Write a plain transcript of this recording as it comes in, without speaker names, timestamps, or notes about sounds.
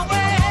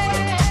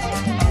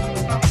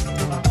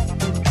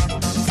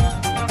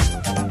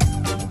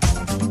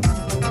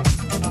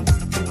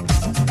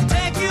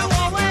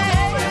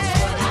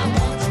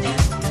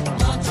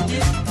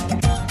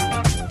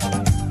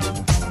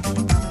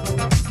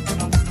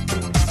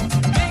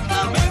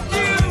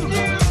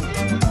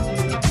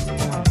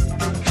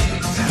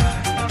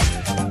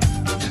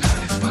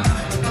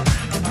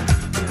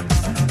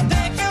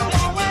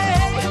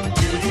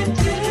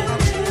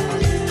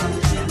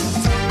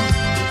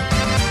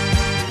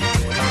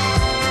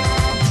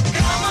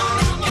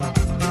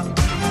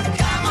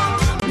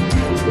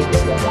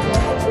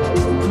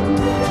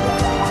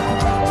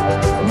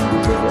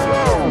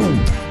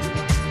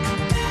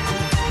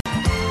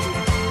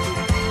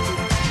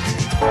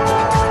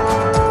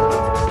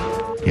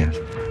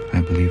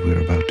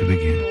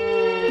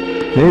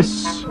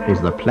This is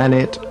the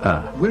planet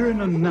Earth. We're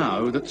in a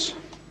now that's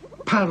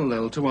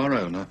parallel to our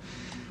own,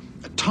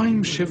 a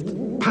time shift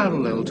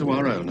parallel to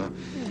our own,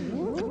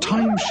 a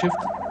time shift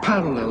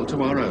parallel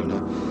to our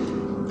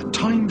own, a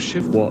time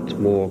shift... What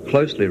more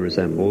closely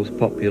resembles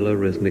popular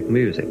rhythmic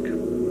music.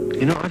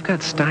 You know, I've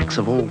got stacks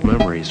of old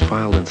memories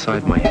filed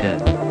inside my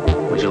head.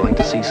 Would you like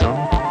to see some?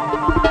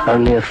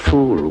 Only a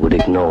fool would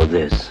ignore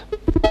this.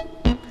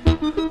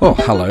 Oh,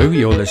 hello,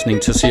 you're listening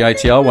to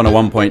CITR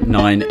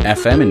 101.9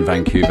 FM in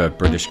Vancouver,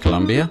 British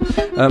Columbia.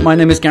 My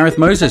name is Gareth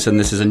Moses, and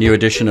this is a new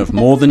edition of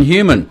More Than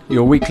Human,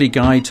 your weekly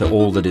guide to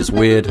all that is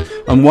weird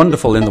and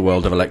wonderful in the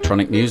world of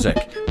electronic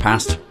music,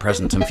 past,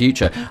 present and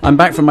future. I'm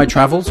back from my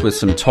travels with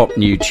some top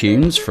new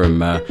tunes from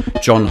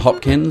Jon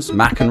Hopkins,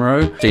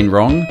 Augustine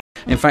Wrong.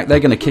 In fact,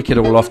 they're going to kick it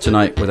all off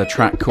tonight with a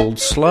track called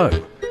Slow.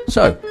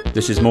 So,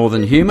 this is More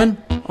Than Human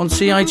on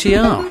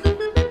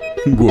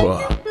CITR.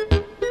 Whoa.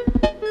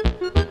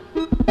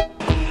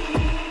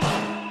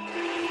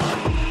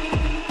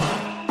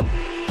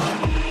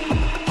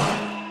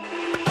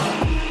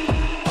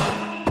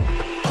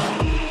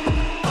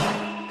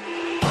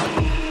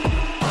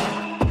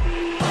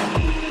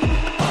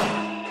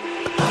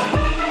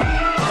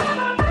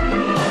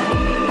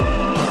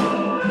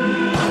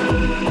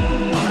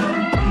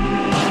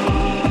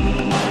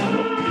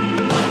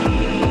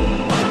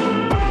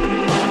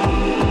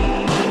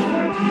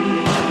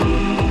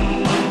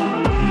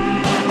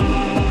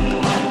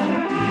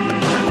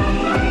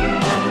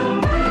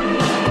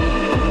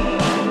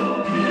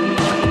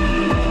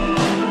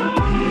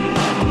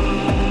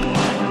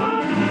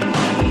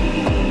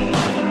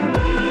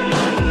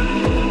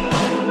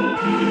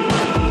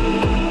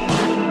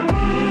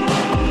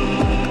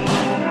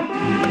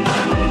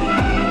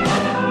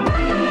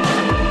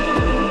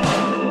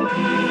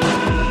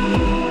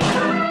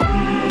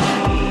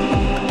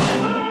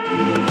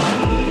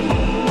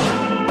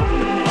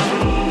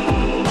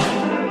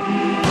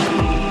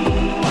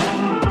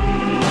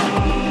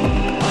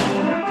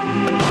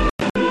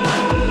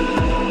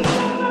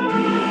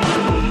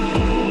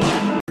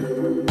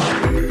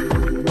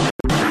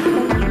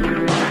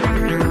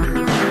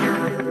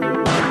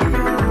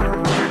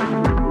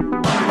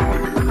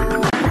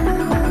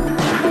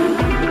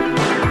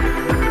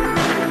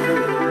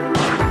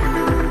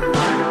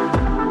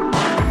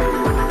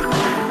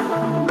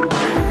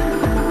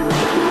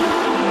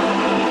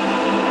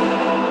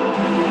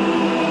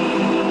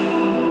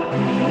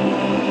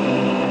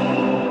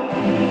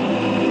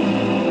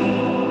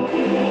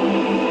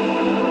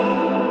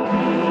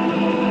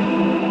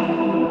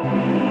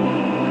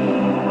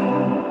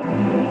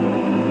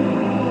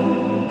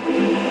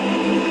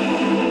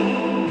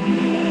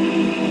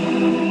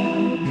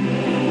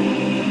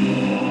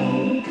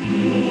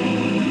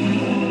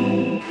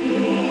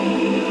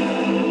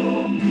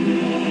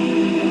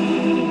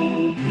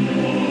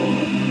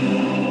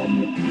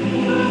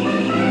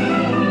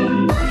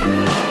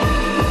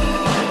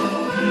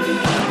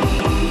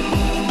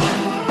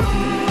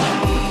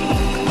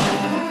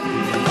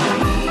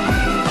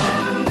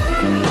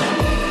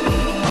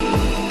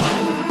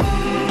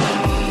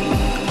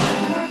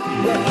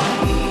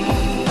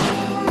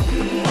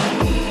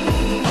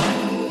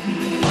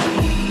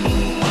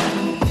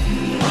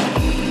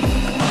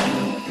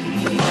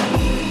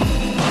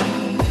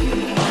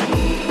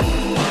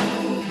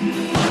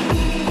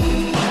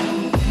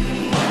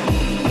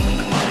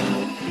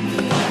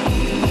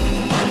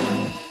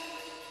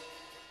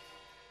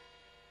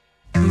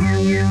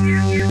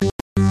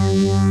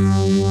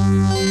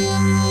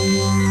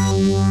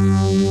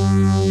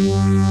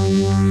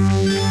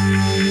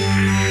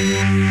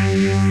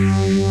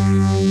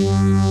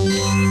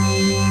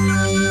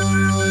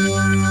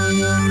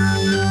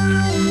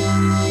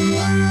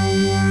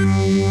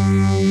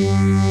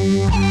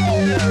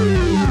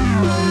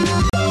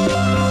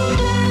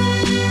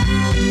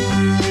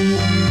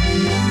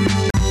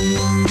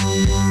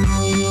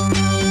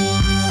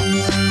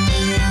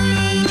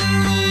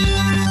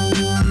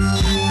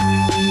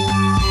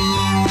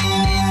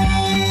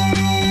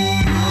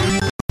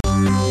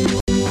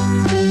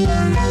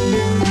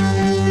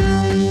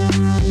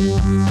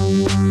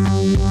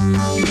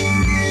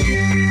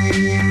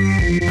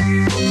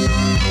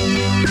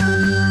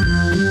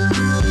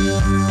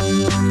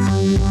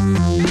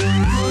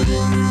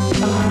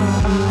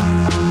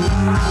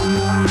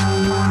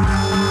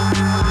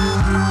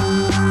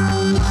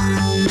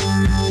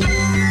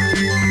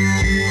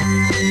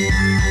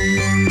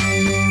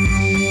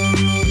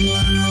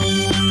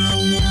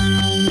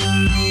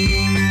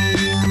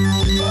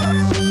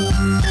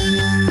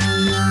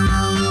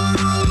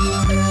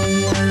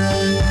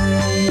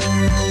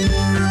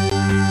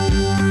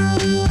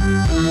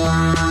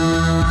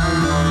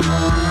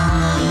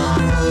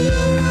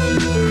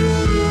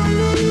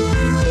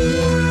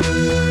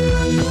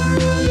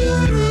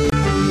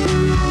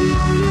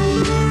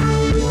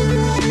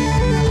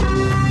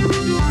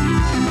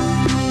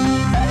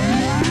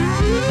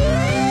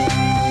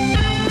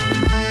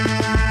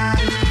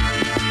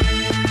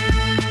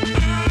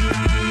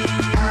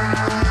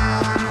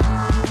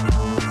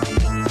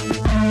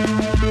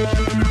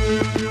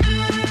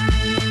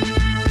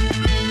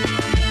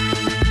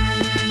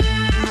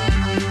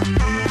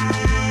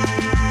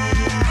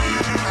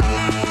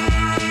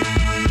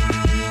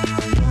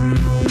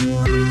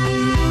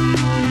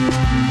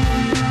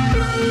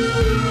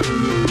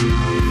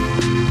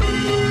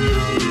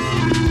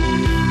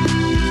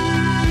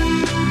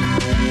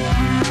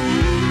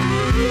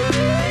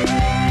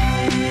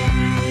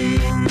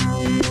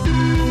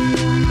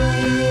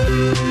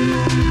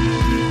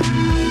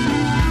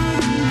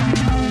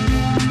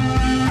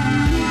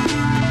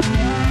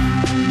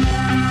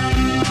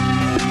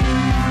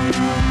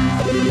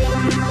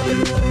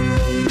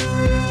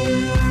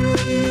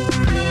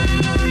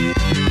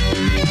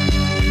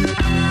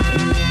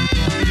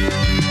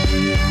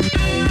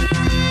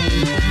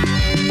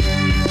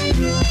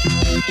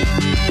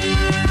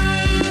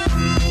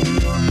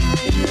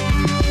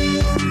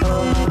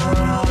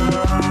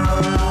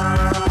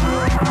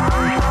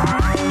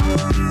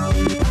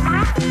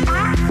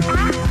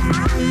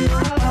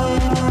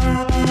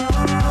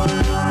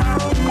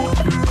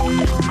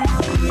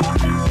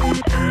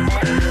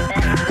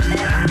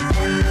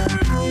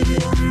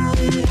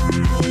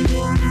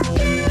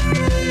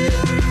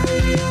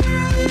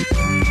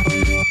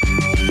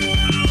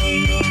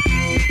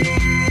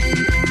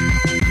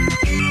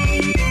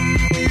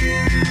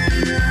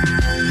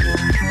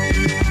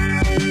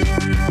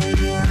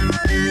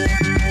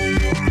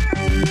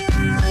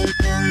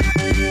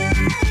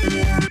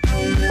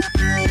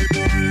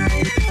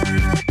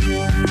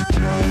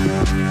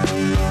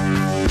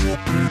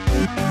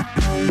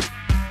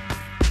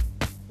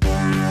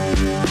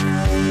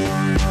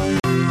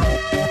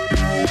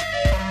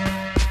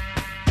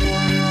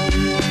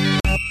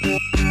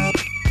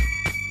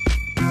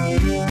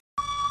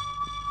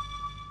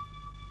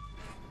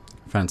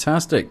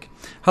 Fantastic.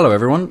 Hello,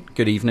 everyone.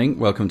 Good evening.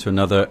 Welcome to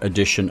another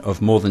edition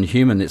of More Than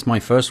Human. It's my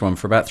first one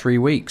for about 3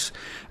 weeks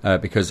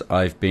because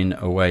I've been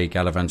away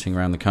gallivanting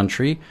around the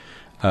country,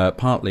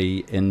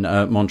 partly in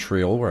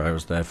Montreal, where I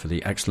was there for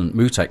the excellent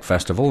Mutek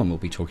festival, and we'll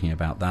be talking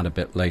about that a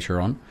bit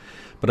later on.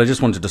 But I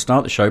just wanted to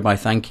start the show by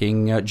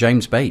thanking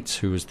James Bates,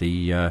 who was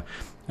the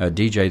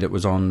DJ that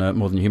was on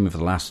More Than Human for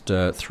the last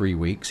 3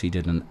 weeks. He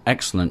did an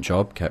excellent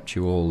job, kept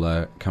you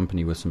all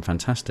company with some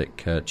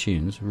fantastic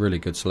tunes, really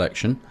good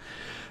selection.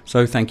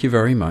 So thank you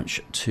very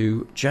much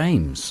to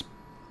James.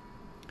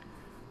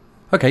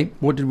 Okay,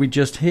 what did we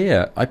just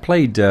hear? I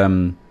played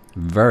a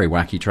very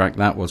wacky track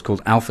that was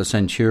called Alpha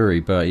Centauri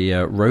by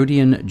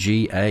Rodion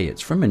GA.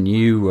 It's from a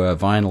new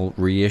vinyl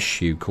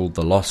reissue called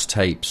The Lost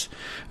Tapes.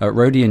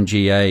 Rodion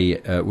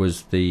GA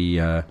was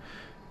a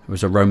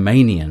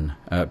Romanian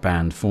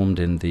band formed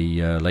in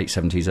the late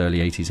 70s,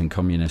 early 80s in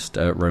communist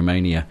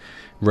Romania.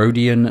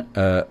 Rodion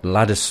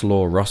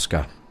Ladislaw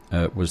Rosca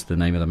was the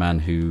name of the man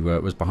who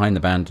was behind the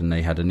band, and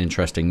they had an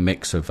interesting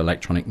mix of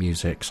electronic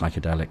music,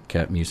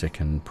 psychedelic music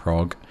and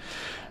prog.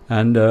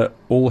 And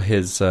all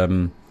his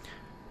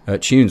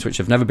tunes, which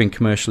have never been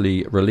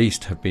commercially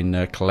released, have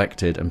been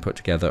collected and put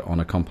together on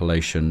a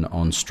compilation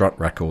on Strut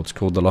Records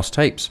called The Lost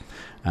Tapes.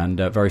 And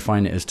very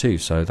fine it is too.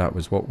 So that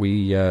was what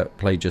we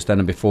played just then.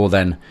 And before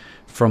then,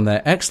 from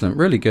their excellent,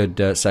 really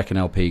good second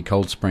LP,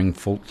 Cold Spring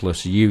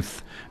Faultless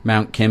Youth,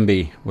 Mount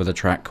Kimbie, with a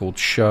track called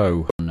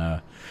Show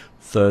on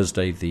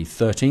Thursday the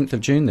 13th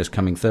of June, this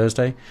coming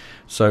Thursday.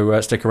 So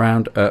stick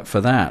around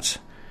for that.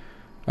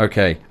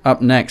 Okay,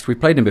 up next, we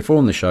played him before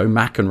on the show,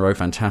 McEnroe,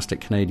 fantastic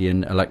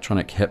Canadian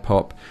electronic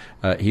hip-hop.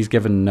 He's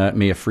given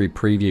me a free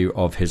preview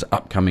of his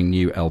upcoming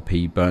new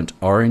LP, Burnt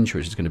Orange,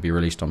 which is going to be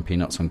released on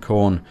Peanuts and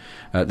Corn.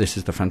 This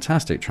is the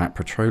fantastic track,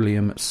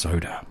 Petroleum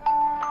Soda.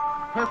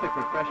 Perfect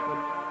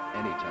refreshment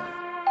anytime.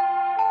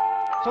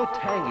 So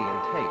tangy in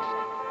taste,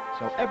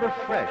 so ever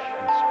fresh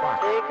and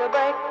sparkling. Take a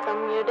break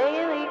from your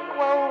daily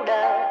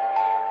quota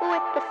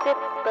with a sip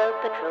of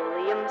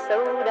petroleum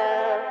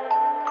soda.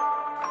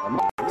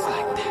 It's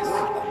like this.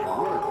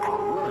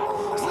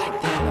 It's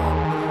like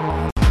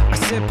that. I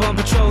sip on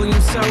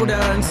petroleum soda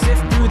and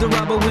sift through the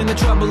rubble when the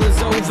trouble is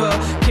over.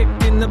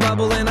 Kicked in the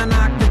bubble and I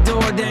knock the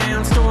door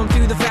down. Storm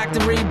through the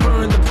factory,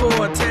 burn the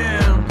poor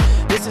town.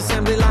 This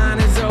assembly line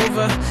is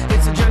over.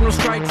 It's a general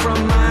strike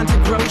from mine to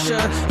grocer.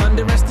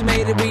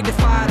 Underestimated, we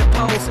defy the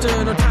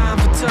pollster. No time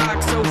for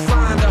talk, so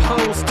find a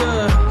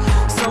holster.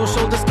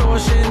 Social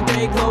distortion,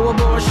 day glow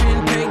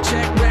abortion.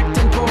 Paycheck wrecked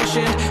and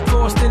portioned.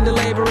 Forced into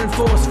labor and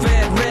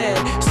force-fed red.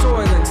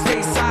 Soylent,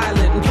 stay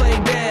silent and play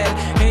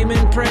dead. Aim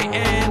and pray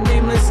and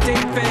nameless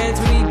state feds.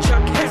 We need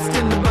Chuck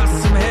Heston to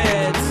bust some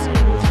heads.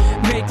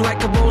 Make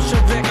like a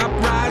Bolshevik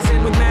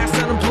uprising with mass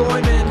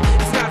unemployment.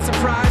 It's not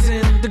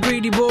surprising. The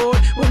greedy board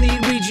will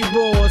need Ouija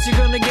boards. You're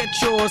gonna get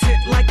yours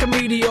hit like a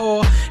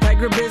meteor.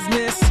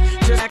 Agribusiness,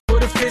 just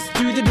put a fist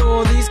through the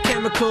door. These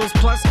chemicals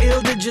plus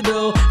ill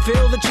digital.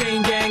 Fill the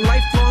chain gang,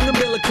 lifelong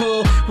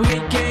umbilical. We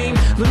ain't game,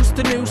 loose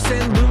the noose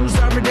and lose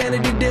our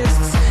identity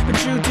discs. Been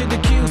true to the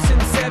Q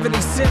since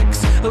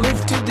 76.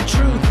 Aloof to the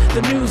truth,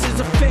 the news is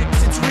a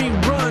fix. It's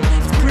rerun,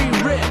 it's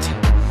pre-writ.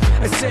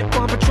 I sip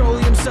on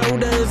petroleum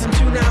sodas and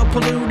tune out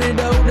polluted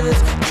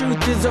odors.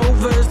 Truth is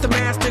over as the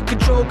master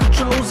control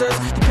controls us.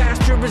 The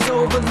pasture is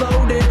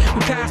overloaded.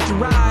 We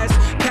pasteurize,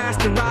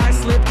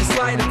 slip the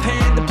sleight of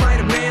hand. The plight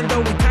of man, though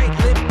we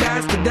tight-lip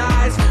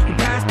bastardize. We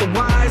pass the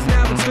wise,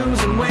 now it's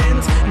who's and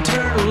when's.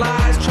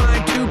 Internalize,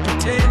 trying to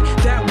pretend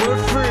that we're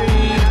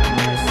free.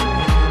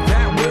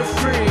 That we're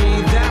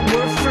free, that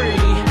we're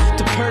free.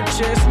 To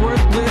purchase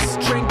worthless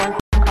drink.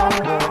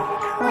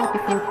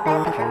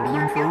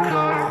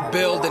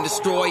 Build and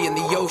destroy and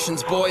the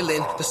ocean's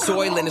boiling. The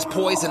soiling is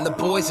poison, the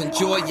boys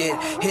enjoy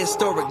it.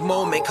 Historic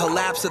moment,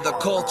 collapse of the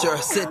culture.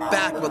 Sit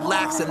back,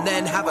 relax, and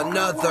then have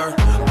another.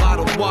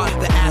 Bottled water,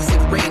 the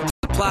acid rain.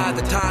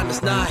 The time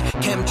is nigh.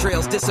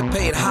 Chemtrails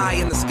dissipate high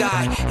in the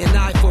sky. An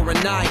eye for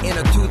an eye and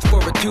a tooth for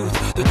a tooth.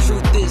 The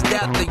truth is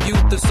that the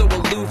youth are so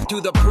aloof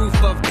to the proof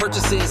of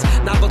purchases.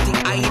 Novelty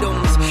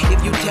items. If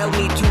you tell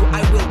me to,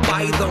 I will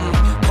buy them.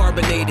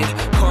 Carbonated,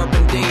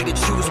 carbon dated.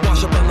 Shoes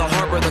wash up on the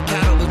harbor. The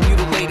cattle is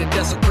mutilated,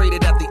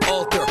 desecrated at the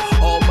altar.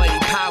 Almighty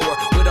power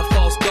with a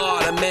false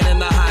god. A man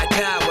in a high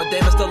tower.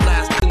 Damn, it's the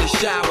last in the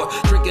shower.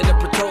 Drinking a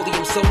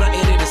petroleum soda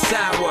and it is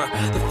sour.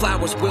 The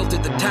flowers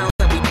wilted, the town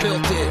that we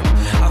built it.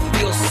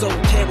 So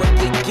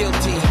terribly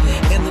guilty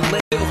and the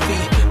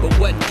filthy, but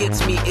what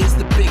gets me is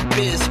the big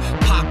biz.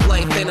 Pop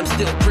life and I'm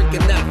still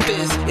drinking that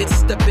fizz.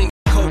 It's the big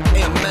Coke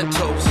and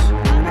Mentos.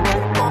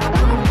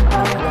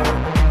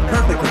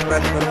 Perfect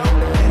refreshment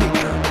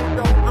anytime.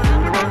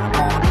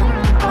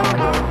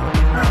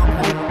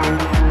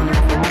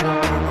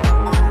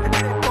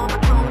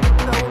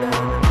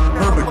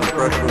 Perfect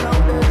refreshment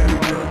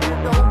anytime.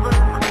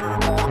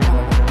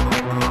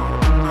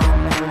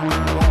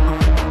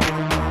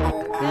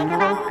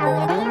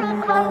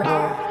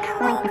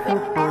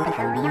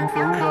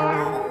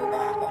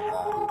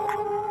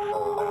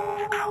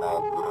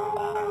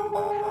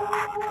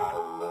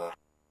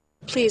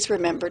 Please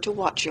remember to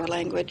watch your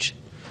language.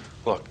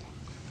 Look,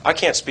 I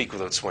can't speak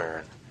without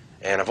swearing,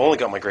 and I've only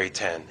got my grade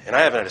 10, and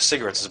I haven't had a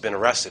cigarette since I've been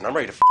arrested, and I'm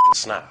ready to f***ing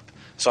snap.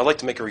 So I'd like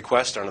to make a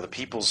request under the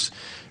People's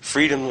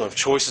Freedom of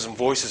Choices and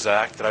Voices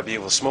Act that I be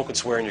able to smoke and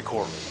swear in your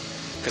courtroom.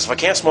 Because if I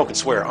can't smoke and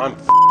swear, I'm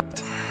f***ed.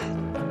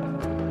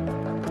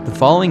 The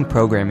following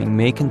programming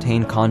may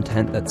contain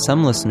content that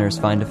some listeners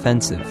find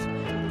offensive.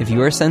 If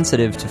you are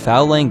sensitive to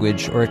foul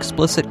language or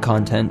explicit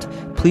content,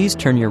 please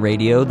turn your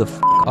radio the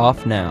f***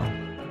 off now.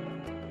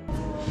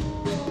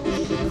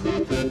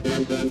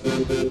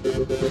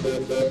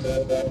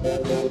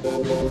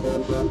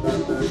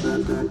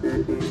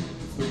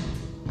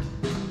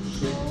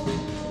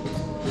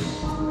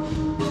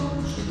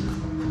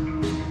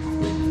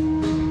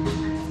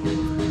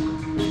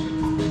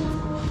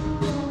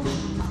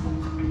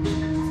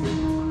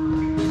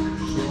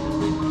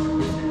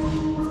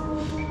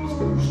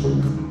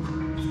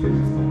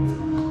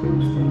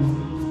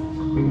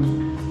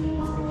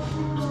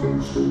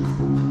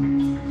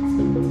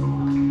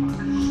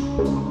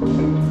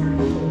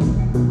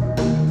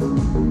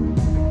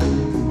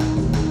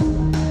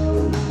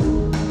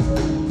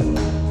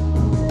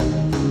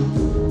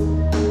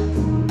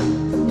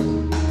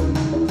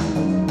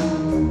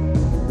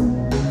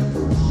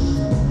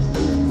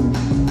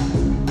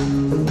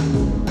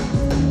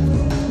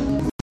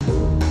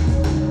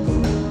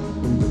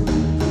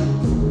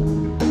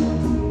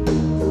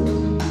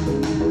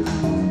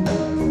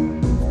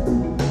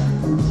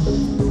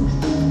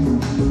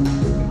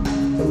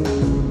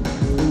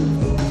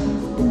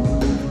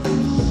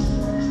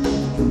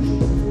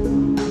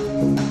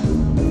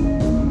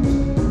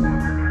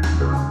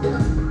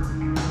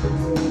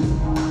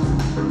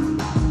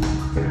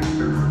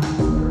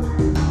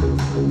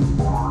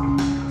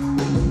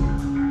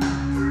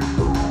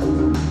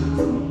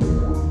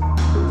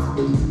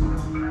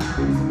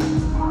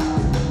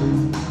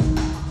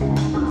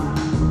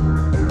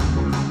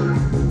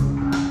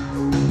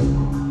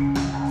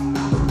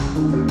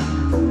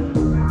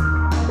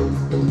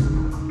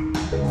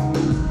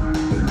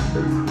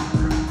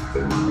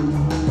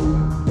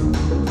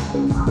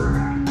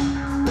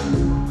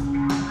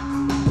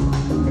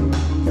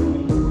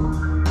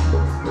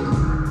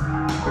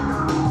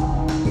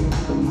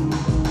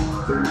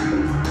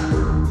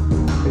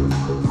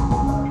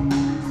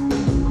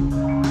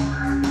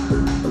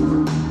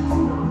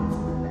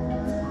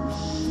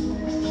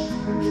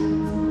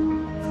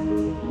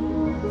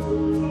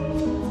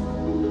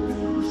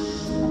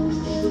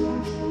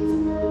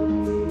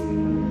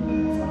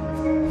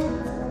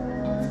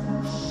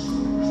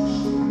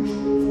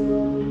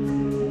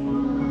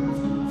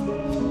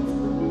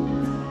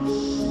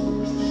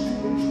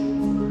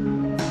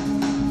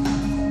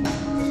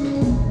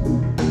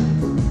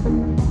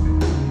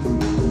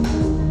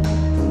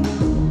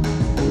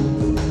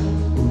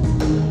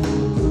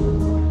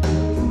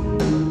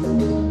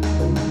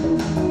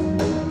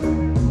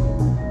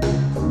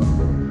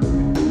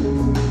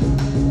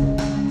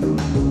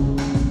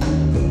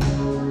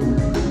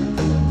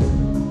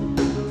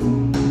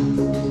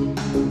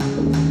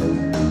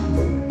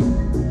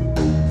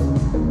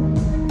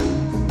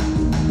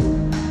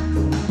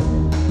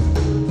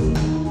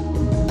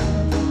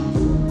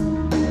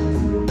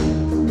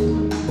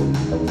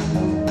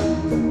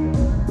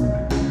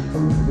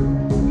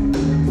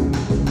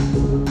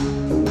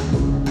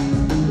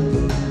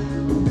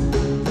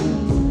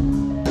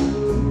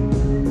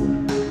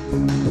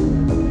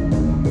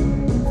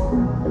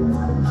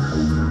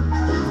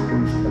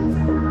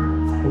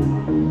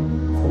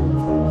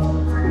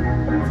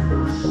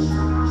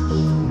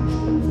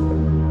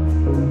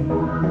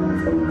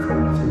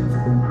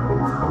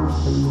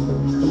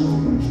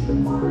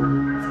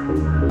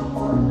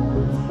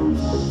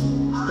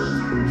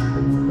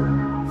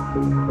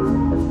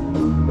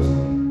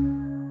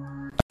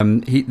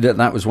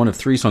 That was one of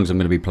three songs I'm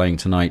going to be playing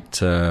tonight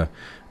from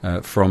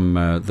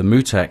the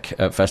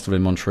Mutek festival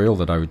in Montreal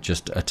that I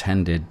just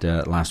attended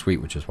last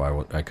week, which is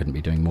why I couldn't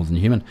be doing More Than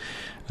Human.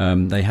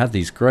 They had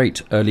these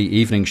great early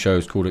evening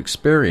shows called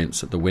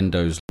Experience at the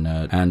Windows,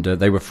 and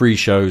they were free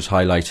shows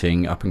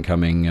highlighting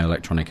up-and-coming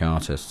electronic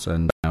artists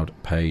and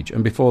Page.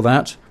 And before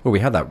that, we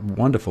had that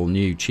wonderful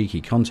new cheeky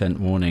content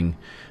warning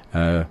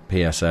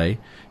PSA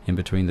in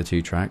between the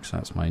two tracks.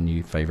 That's my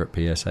new favourite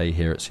PSA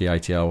here at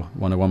CITL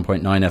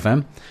 101.9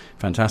 FM.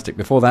 Fantastic.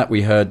 Before that,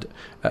 we heard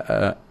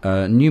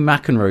a new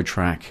McEnroe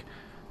track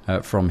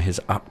from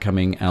his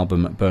upcoming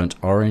album Burnt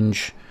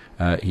Orange.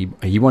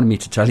 He wanted me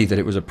to tell you that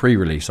it was a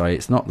pre-release.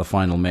 It's not the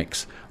final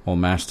mix or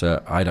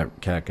master. I don't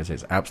care because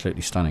it's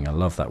absolutely stunning. I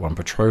love that one.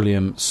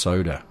 Petroleum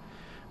Soda.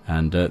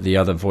 And the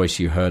other voice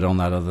you heard on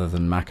that other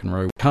than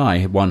McEnroe,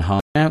 Kai, one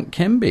half Mount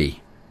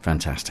Kimbie.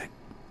 Fantastic.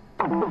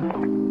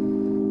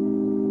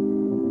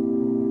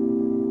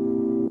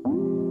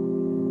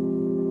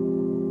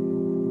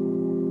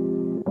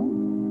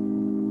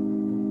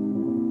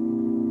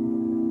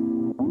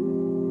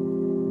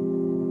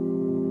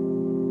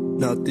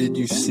 Now did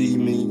you see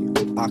me?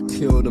 I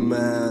killed a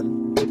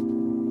man.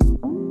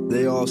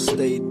 They all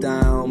stayed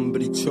down,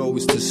 but he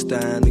chose to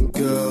stand. And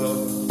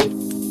girl,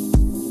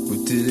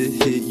 or did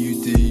it hit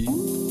you deep?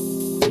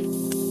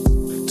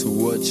 To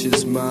what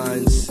touches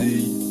mine,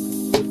 see.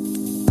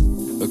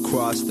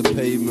 Across the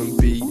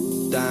pavement, beat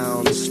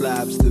down the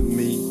slabs that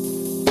meet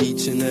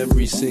each and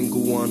every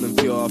single one of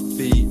your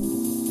feet.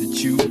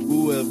 Did you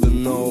ever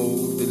know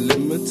the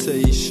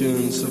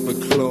limitations of a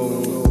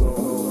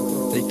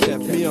clone? They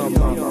kept me on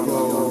my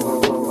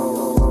road.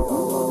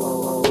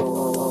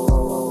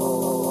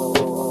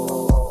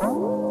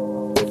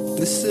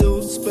 The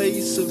still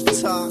space of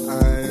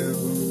time,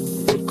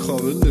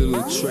 caught a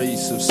little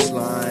trace of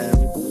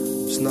slime.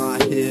 It's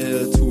not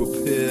here to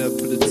appear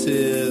for the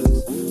tears,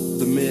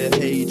 the mere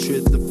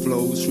hatred that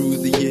flows through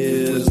the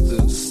years.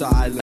 The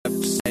silent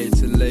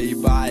to lay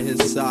by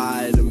his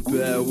side and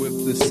bear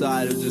with the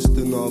sight of just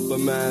another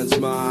man's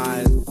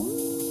mind.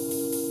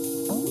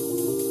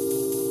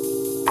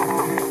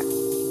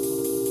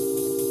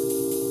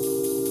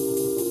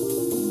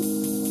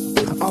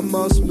 I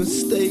must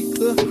mistake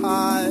the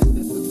high,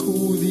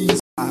 cool these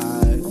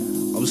eyes.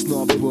 I was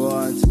not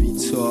born to be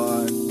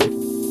torn.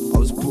 I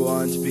was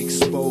born to be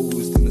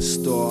exposed in the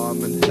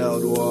storm and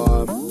held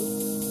warm.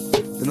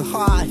 In the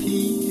hot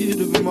heat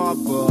of my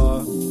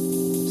bar,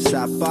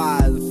 sat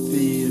by the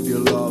feet of your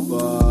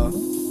lover,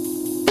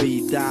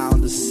 beat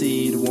down the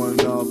seed of one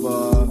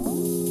another.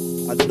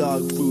 I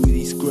dug through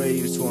these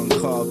graves to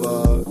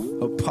uncover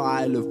a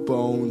pile of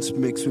bones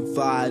mixed with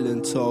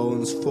violent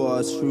tones,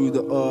 forced through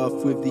the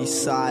earth with these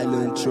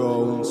silent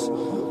drones.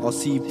 I'll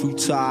see through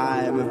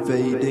time,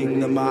 evading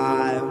the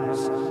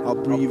miles. I'll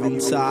breathe in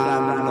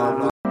time with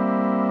no.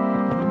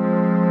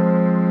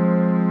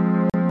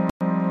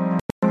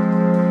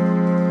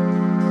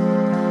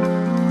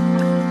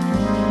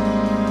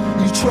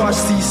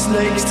 Trust these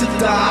snakes to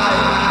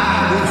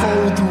die and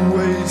hold the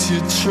weight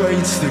your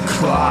traits to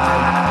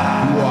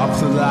climb. Walk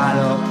the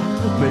ladder,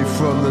 made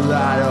from the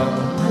ladder,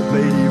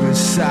 made even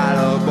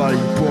sadder, but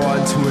you're born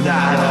to an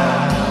adder.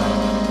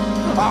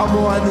 I'm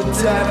on the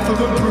depth of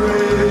a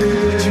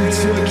bridge. You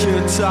took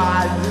your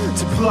time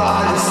to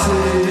plant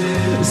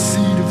a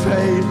seed of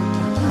hate,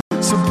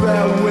 so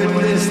bear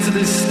witness to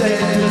the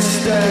stainless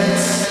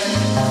states.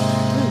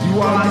 You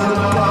are the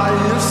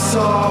body of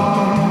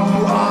some.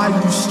 Are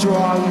you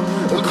strong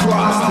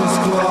across this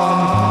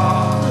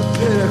globe?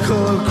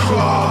 Pinnacle of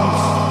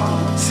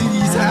crumbs. See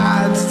these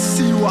hands,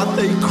 see what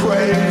they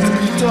crave to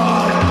be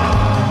done.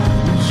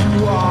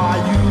 You are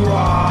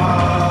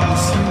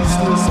this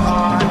useless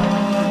art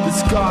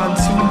that's gone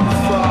too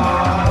far.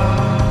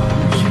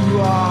 You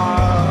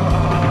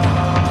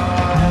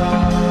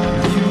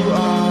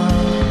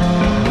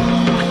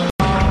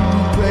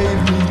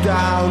bathe me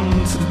down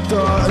to the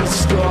dirt and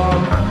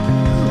storm.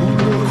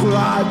 Look what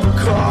I've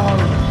become.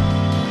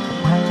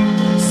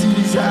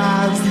 These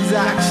hands, these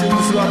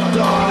actions not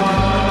done.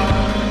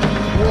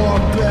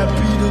 Warm bear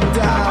beaten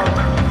down,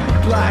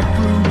 black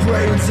blue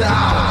brains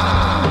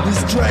out.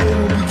 This drain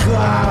will be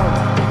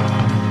cloud.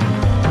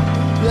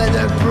 Let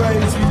their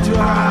brains be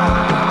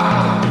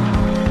drowned.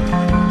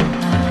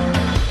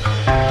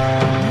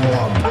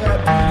 Warm bear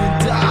beaten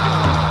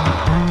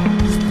down,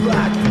 these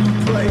black blue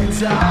brains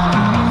out.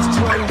 These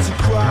drains are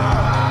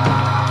crowd,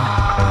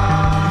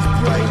 these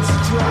brains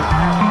are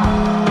drowned.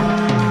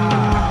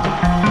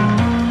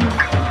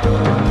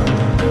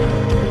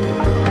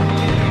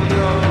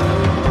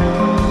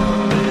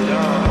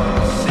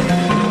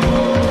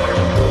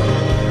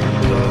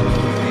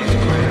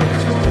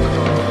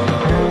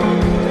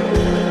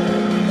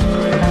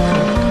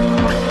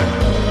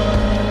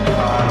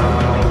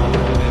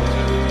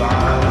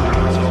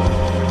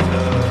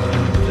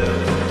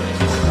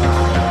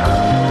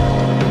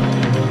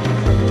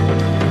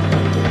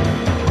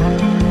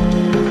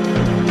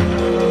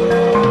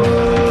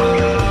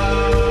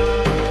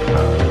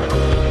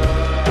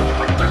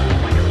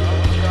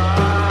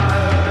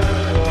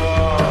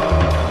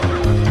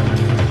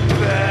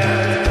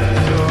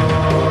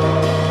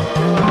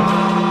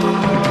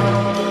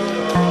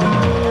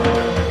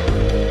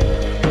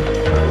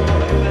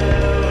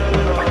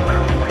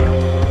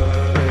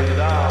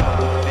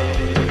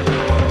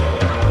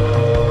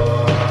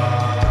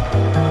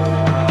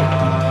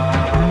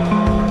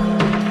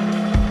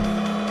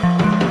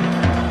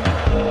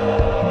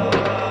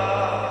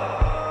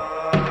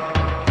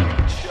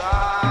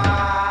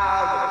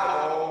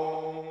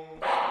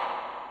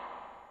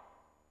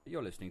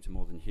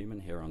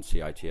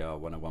 CITR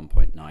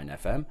 101.9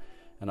 FM,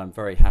 and I'm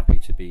very happy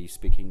to be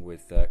speaking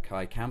with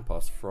Kai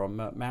Campos from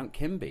Mount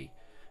Kimbie.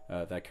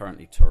 They're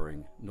currently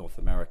touring North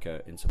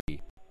America in some.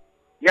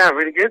 Yeah,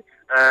 really good.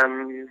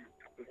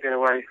 We've been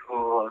away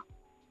for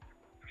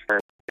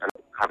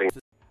having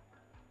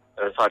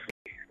aside from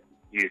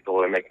used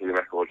all and making the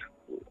record,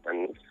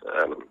 and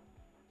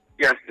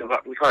yeah,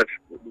 we kind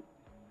of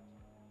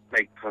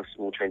make kind of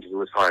small changes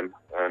all the time.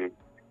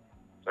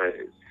 So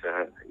it's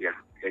yeah,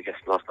 I guess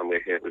the last time we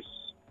were here was.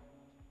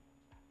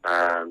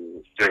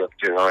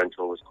 Doing our own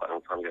tour was quite a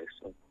long time ago.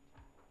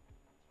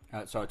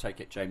 So I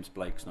take it James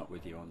Blake's not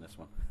with you on this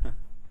one.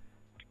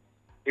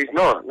 He's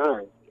not,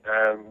 no.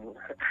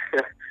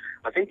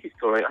 I think he's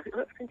touring. I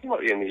think he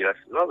might be in the US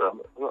as well.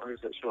 I'm not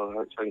 100% sure. I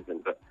haven't spoken to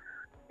him, but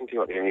I think he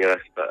might be in the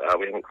US. But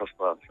we haven't crossed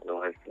paths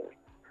otherwise.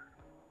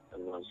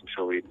 and I'm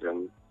sure we'd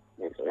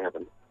make something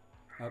happen.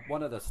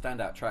 One of the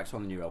standout tracks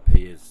on the new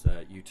LP is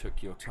You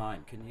Took Your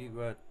Time. Can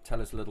you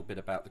tell us a little bit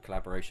about the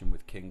collaboration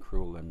with King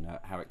Cruel and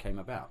how it came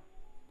about?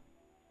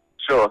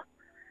 Sure.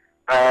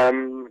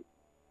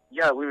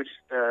 Yeah, we were just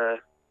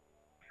very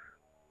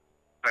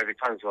big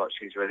fans of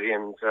Archie's, really,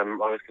 and I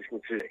was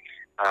listening to it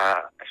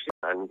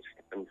and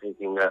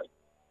thinking that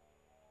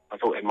I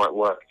thought it might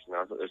work.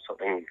 I thought there was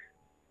something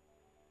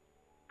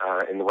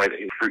in the way that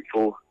it was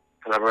fruitful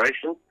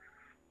collaboration.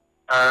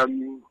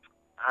 And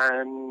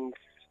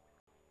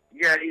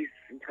yeah, he's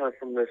kind of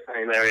from the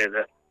same area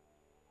that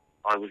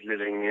I was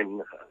living in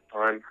at the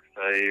time.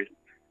 So,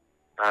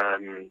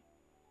 and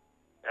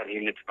he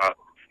lived about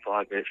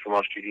 5 minutes from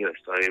our studio.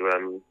 So, we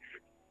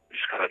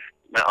just kind of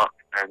met up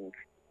and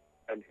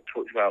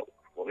talked about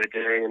what we were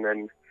doing. And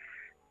then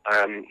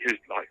he was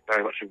like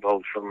very much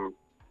involved from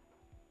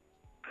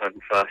kind of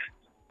the first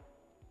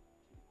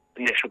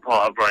initial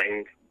part of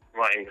writing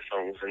the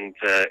songs, and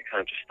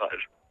kind of just started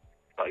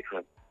kind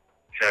of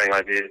sharing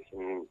ideas.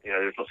 And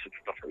there was lots of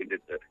stuff that we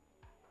did that.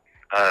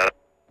 But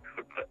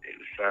it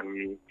was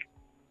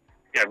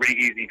really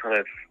easy kind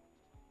of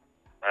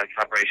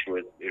collaboration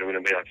with. We don't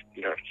have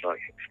to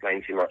like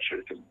explain too much. It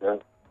was just a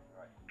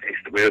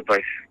piece that we were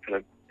both kind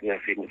of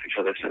feeding off each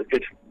other. So it's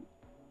good.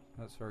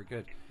 That's very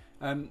good.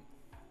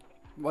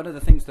 One of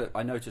the things that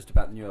I noticed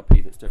about the new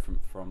LP that's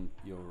different from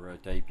your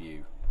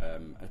debut,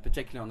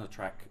 particularly on a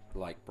track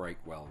like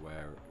Breakwell,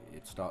 where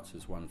it starts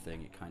as one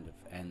thing, it kind of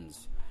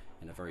ends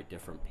in a very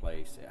different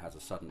place. It has a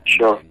sudden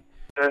ending.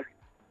 It's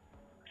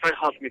very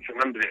hard for me to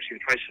remember actually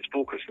the process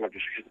for Christmas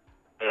because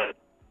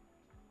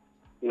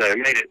we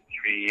made it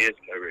 3 years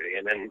ago really,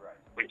 and then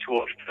we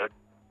toured for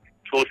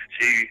 2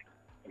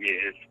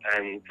 years,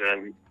 and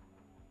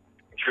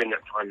during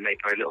that time made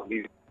very little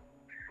music,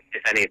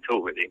 if any at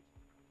all really.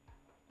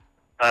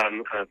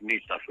 Kind of new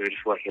stuff. We were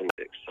just working on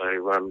it, so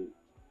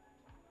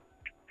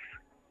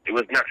it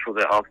was natural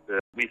that after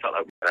we felt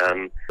like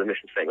the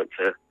mission statement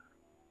to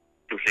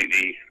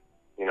completely,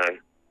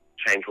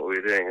 change what we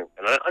were doing.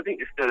 And I think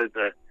there still is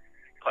a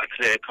quite a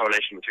clear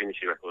correlation between the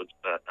two records,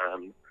 but I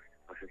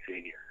can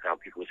see how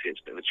people see it's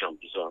a bit of a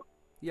jump as well.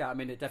 Yeah, I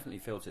mean, it definitely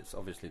feels it's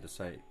obviously the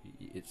same.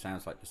 It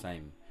sounds like the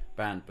same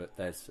band, but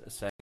there's a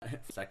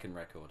second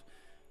record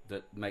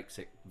that makes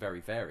it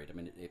very varied. I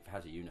mean, it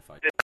has a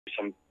unified.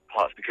 Some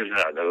parts because of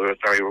that were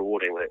very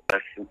rewarding. Like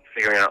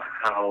figuring out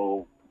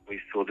how we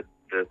saw the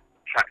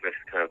track list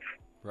kind of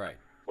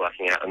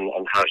working out and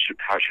how it should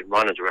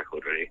run as a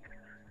record really.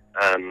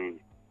 And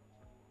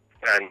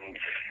I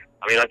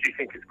mean, I do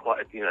think it's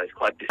quite it's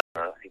quite different.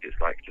 I think it's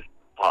like just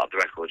part of the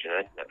record,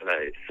 It's that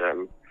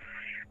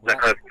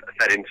kind of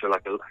fed into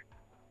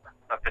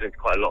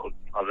quite a lot of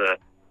other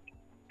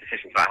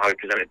decisions about how we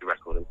presented the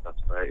record and stuff.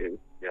 So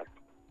yeah.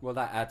 Well,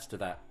 that adds to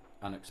that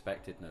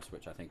unexpectedness,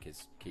 which I think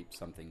keeps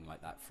something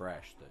like that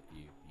fresh. That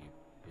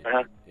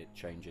it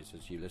changes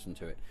as you listen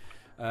to it.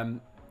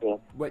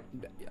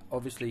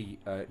 Obviously,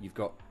 you've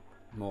got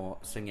more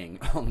singing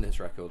on this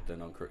record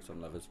than on Crooks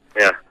on Lovers.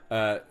 Yeah.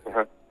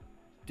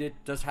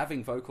 Does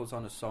having vocals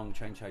on a song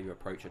change how you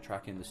approach a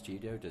track in the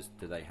studio?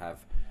 Do they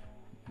have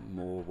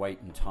more weight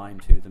and time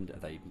to them? Do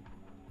they,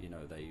 do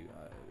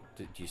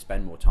you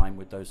spend more time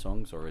with those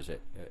songs, or is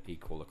it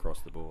equal across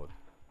the board?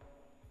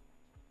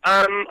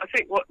 I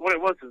think what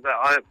it was is that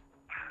I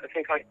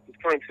think I was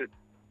trying to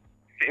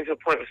get into a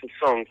point with some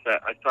songs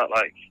that I felt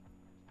like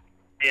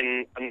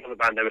in another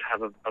band they would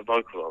have a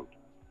vocal on,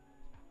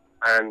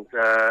 and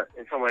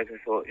in some ways I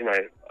thought,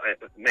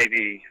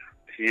 maybe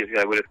a few years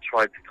ago I would have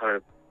tried to kind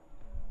of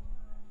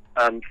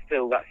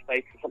fill that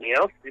space with something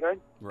else,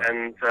 Right.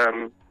 And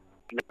I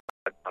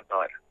felt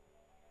like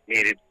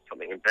needed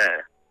something in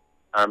there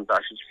that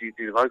I should just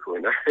do the vocal,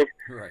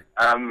 Right.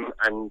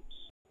 And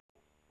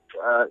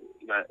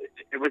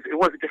it was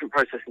a different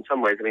process in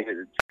some ways. I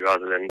mean,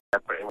 rather than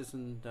separating.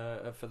 Listen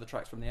for the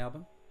tracks from the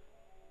album.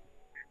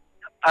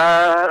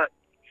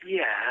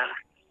 Yeah,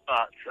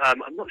 but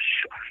I'm not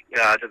sure.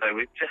 Yeah, I don't know.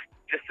 We've just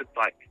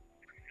like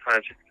kind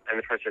of just in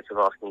the process of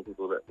asking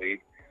people that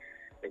we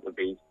think would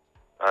be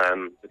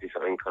to do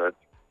something kind of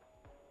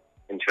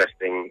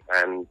interesting,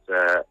 and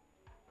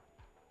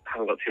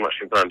haven't got too much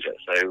confirmed yet.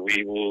 So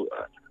we will.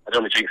 I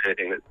don't want to jinx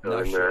anything that's still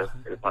in the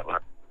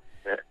pipeline.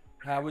 Yeah.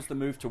 How was the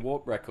move to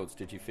Warp Records?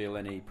 Did you feel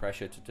any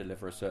pressure to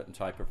deliver a certain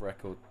type of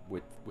record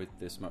with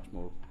this much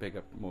more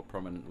bigger, more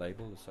prominent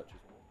label as such as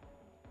Warp?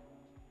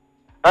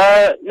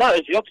 No,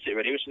 it's the opposite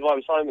really, which is why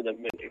we signed with them.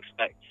 We didn't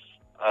expect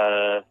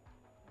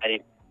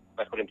any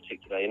record in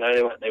particular.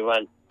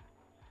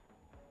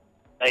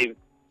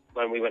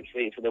 When we went to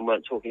meet for them,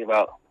 weren't talking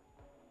about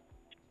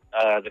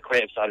the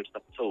creative side of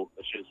stuff at all,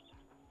 which was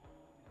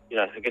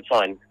a good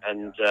sign.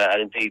 And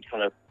indeed,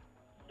 kind of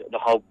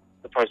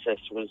the process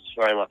was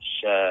very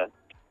much.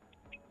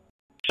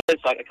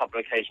 It's like a couple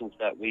of occasions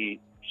that we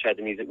shared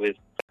the music with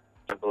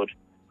record,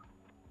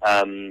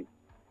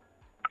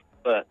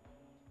 but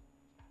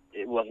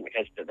it wasn't the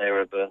case that they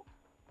were ever,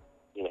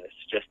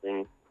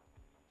 suggesting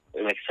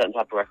we make a certain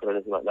type of record or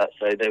anything like that.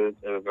 So they were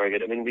very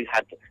good. I mean, we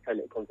had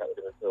plenty of contact with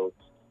them ourselves,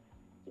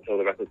 until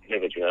the record's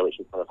delivered, which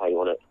is kind of how you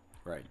want it.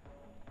 Right.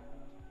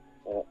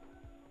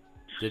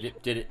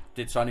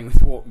 Did signing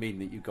with Warp mean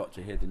that you got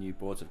to hear the new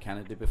Boards of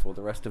Canada before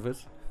the rest of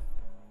us?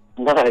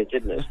 No, it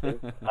didn't. Actually.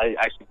 I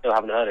actually still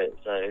haven't heard it.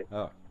 So,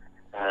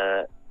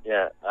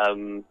 yeah.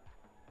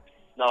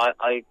 No,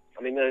 I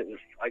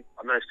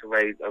managed to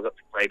raid. I got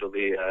to raid all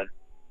the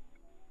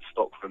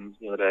Stockholm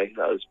the other day.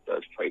 That was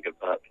pretty good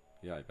perk.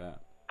 Yeah, I bet.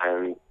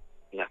 And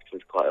left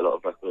with quite a lot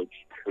of records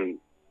and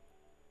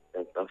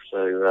stuff.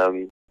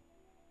 So,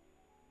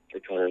 the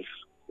kind of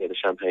the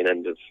champagne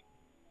end of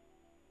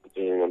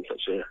being on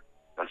such a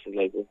massive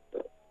label.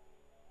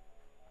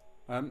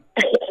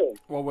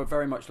 Well, we're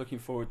very much looking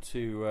forward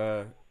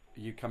to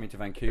you coming to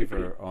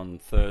Vancouver on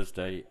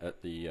Thursday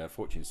at the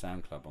Fortune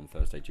Sound Club on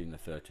Thursday, June the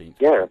 13th.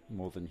 Yeah.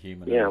 More Than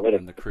Human. Yeah,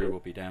 and the crew will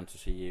be down to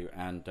see you.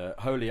 And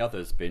Holy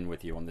Other's been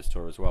with you on this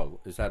tour as well.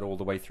 Is that all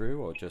the way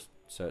through or just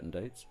certain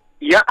dates?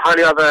 Yeah,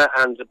 Holy Other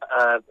and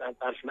a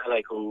band from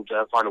LA called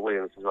Final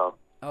Williams as well.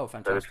 Oh,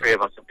 fantastic. So the three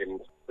of us have been...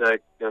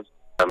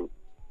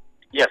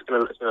 yeah,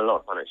 it's been a lot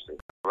of fun actually.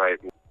 Right.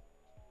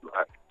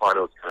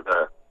 Final's kind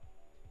of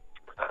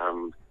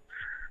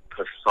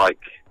a psych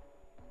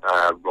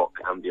rock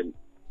ambient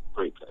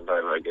group that are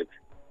very, very good.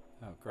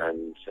 Oh, great.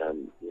 And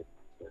yeah.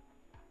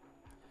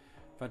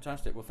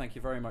 Fantastic. Well, thank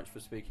you very much for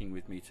speaking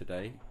with me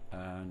today.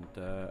 And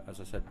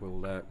as I said,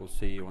 we'll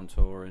see you on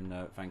tour in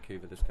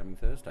Vancouver this coming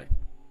Thursday.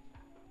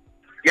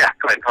 Yeah,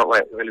 great. Can't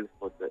wait. Really looking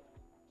forward to it.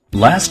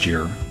 Last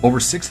year,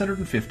 over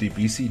 650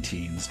 BC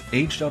teens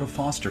aged out of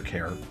foster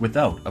care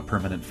without a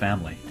permanent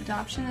family.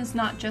 Adoption is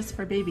not just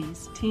for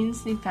babies.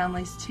 Teens need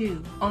families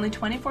too. Only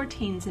 24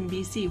 teens in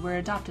BC were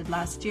adopted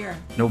last year.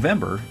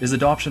 November is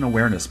Adoption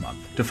Awareness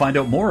Month. To find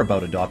out more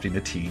about adopting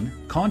a teen,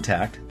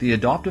 contact the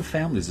Adoptive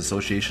Families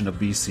Association of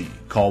BC.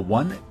 Call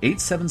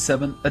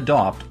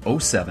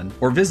 1-877-ADOPT-07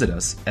 or visit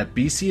us at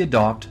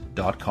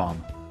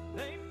bcadopt.com.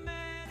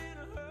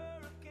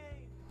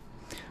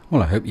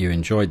 Well, I hope you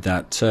enjoyed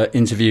that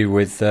interview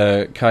with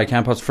Kai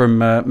Campos from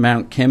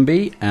Mount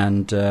Kimbie,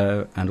 and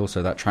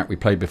also that track we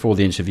played before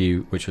the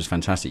interview, which was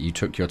fantastic. You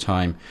Took Your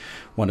Time,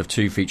 one of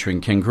two featuring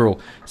King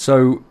Cruel.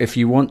 So if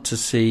you want to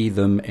see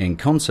them in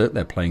concert,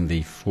 they're playing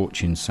the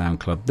Fortune Sound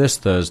Club this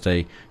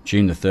Thursday,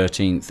 June the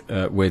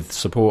 13th, with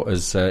support,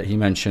 as he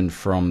mentioned,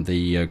 from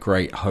the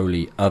great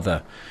Holy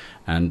Other.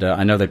 And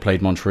I know they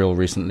played Montreal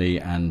recently,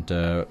 and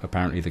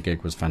apparently the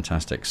gig was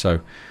fantastic.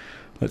 So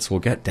let's all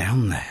get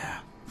down there.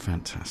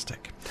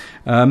 Fantastic.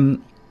 So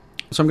I'm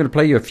going to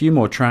play you a few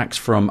more tracks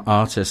from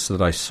artists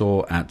that I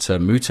saw at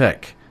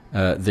Mutek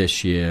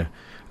this year.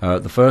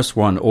 The first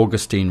one,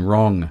 Augustine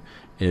Wrong,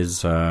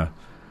 is a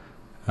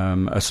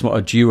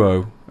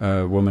duo,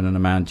 a woman and a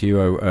man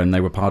duo, and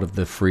they were part of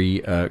the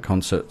free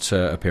concert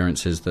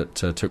appearances that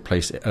took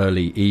place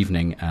early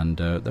evening. And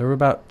there were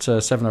about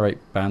 7 or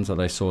 8 bands that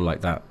I saw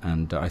like that,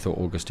 and I thought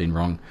Augustine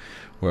Wrong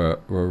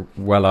were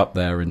well up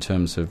there in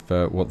terms of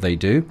what they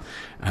do.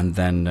 And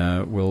then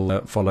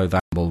we'll follow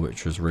that,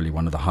 which was really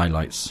one of the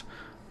highlights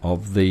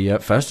of the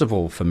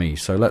festival for me.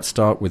 So let's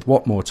start with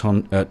What More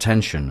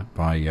Tension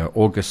by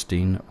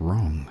Augustine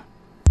Wrong.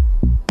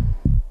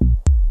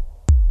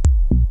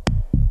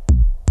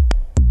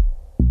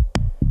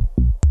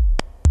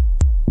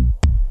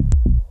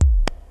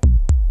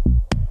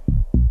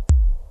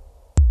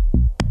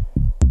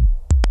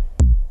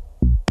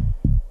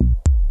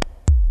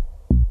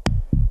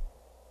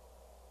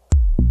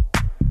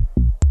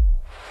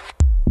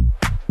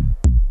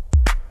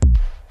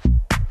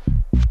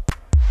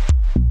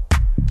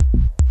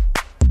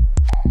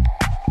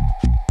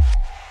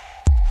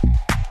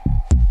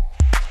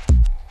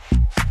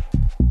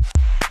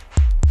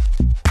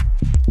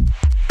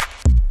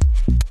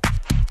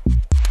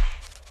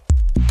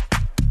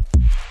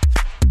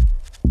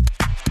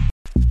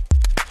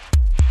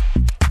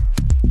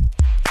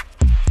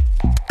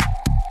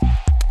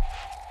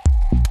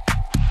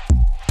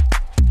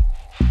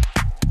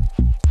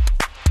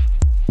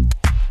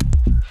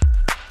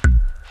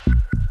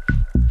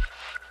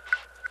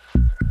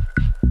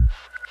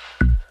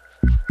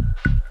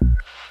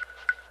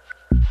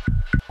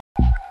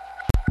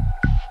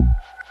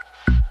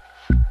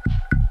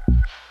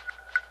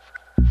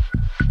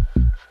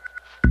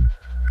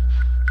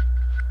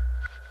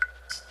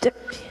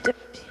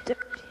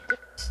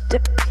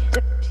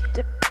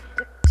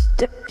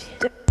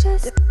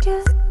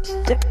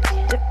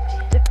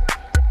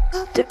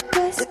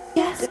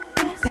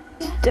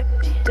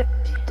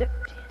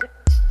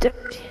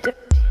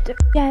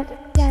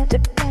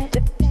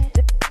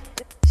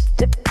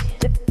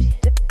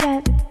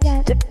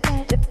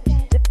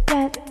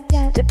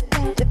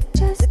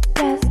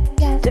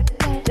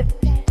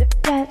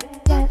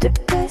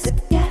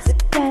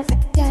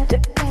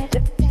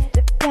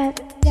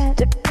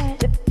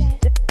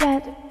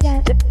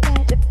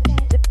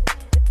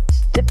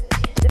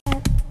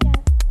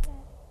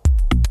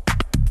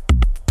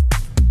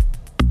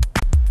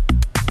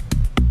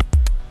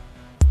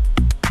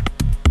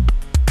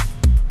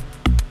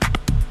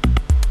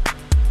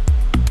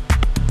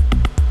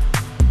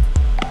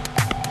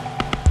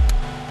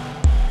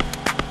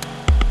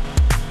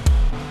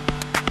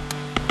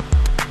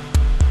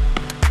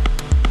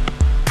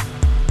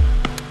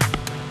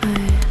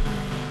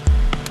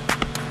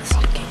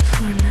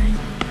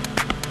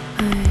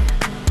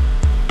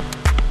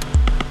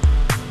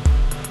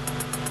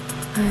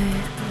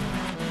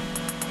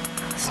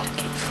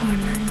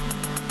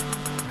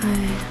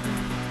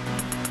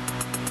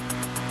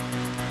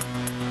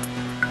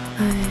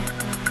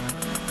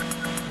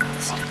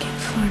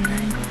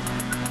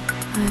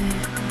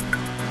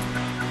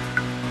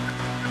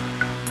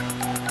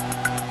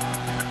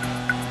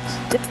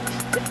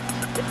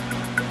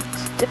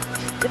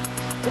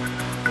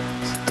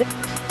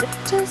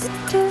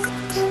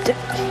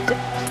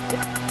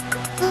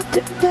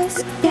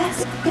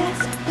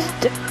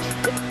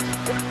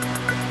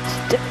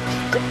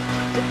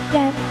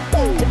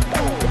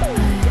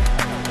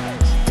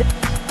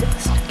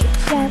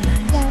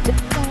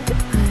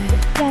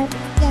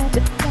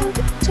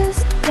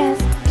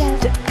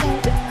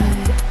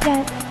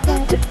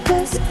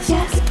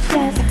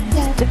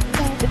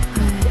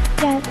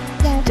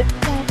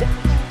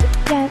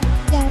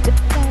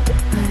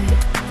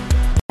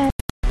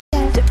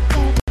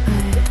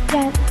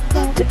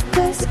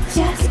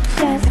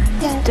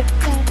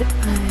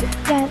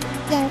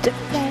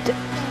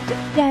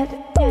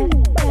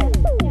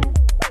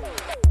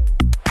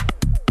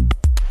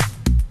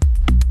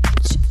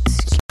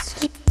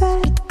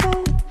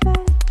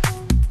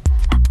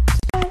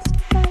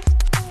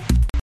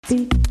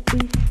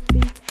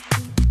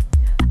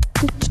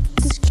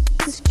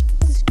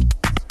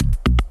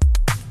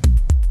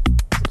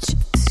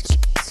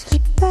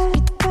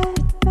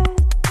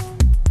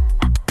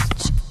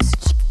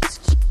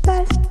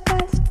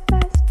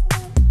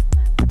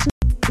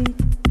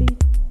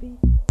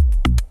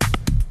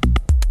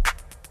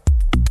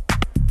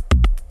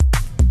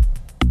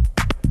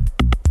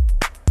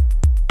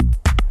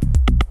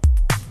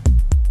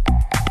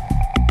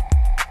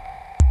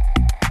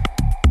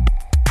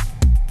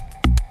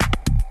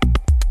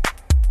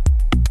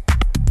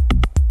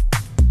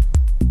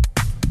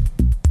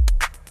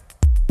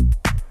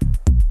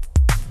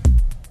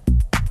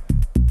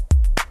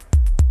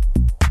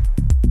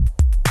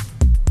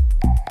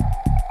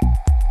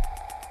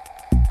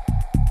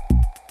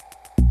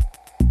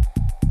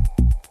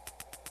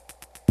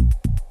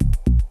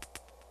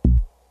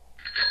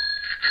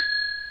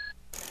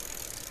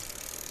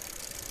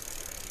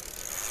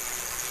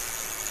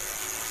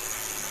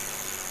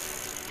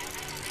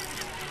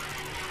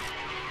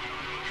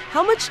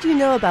 How much do you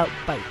know about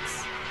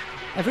bikes?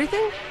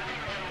 Everything?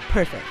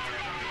 Perfect.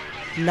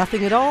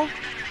 Nothing at all?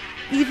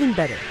 Even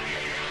better.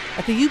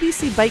 At the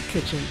UBC Bike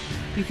Kitchen,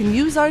 you can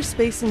use our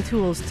space and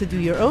tools to do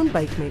your own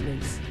bike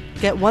maintenance,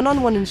 get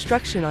one-on-one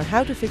instruction on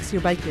how to fix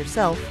your bike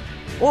yourself,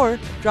 or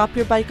drop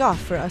your bike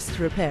off for us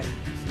to repair.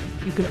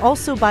 You can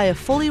also buy a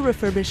fully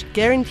refurbished,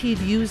 guaranteed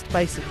used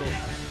bicycle,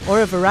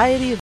 or a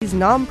variety of these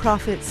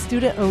non-profit,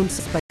 student-owned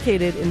bikes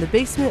located in the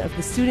basement of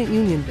the Student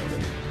Union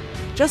building.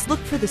 Just look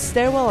for the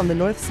stairwell on the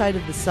north side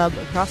of the sub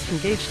across from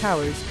Gage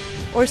Towers,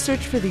 or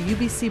search for the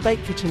UBC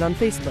Bike Kitchen on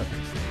Facebook.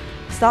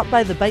 Stop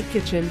by the Bike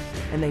Kitchen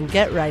and then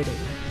get riding.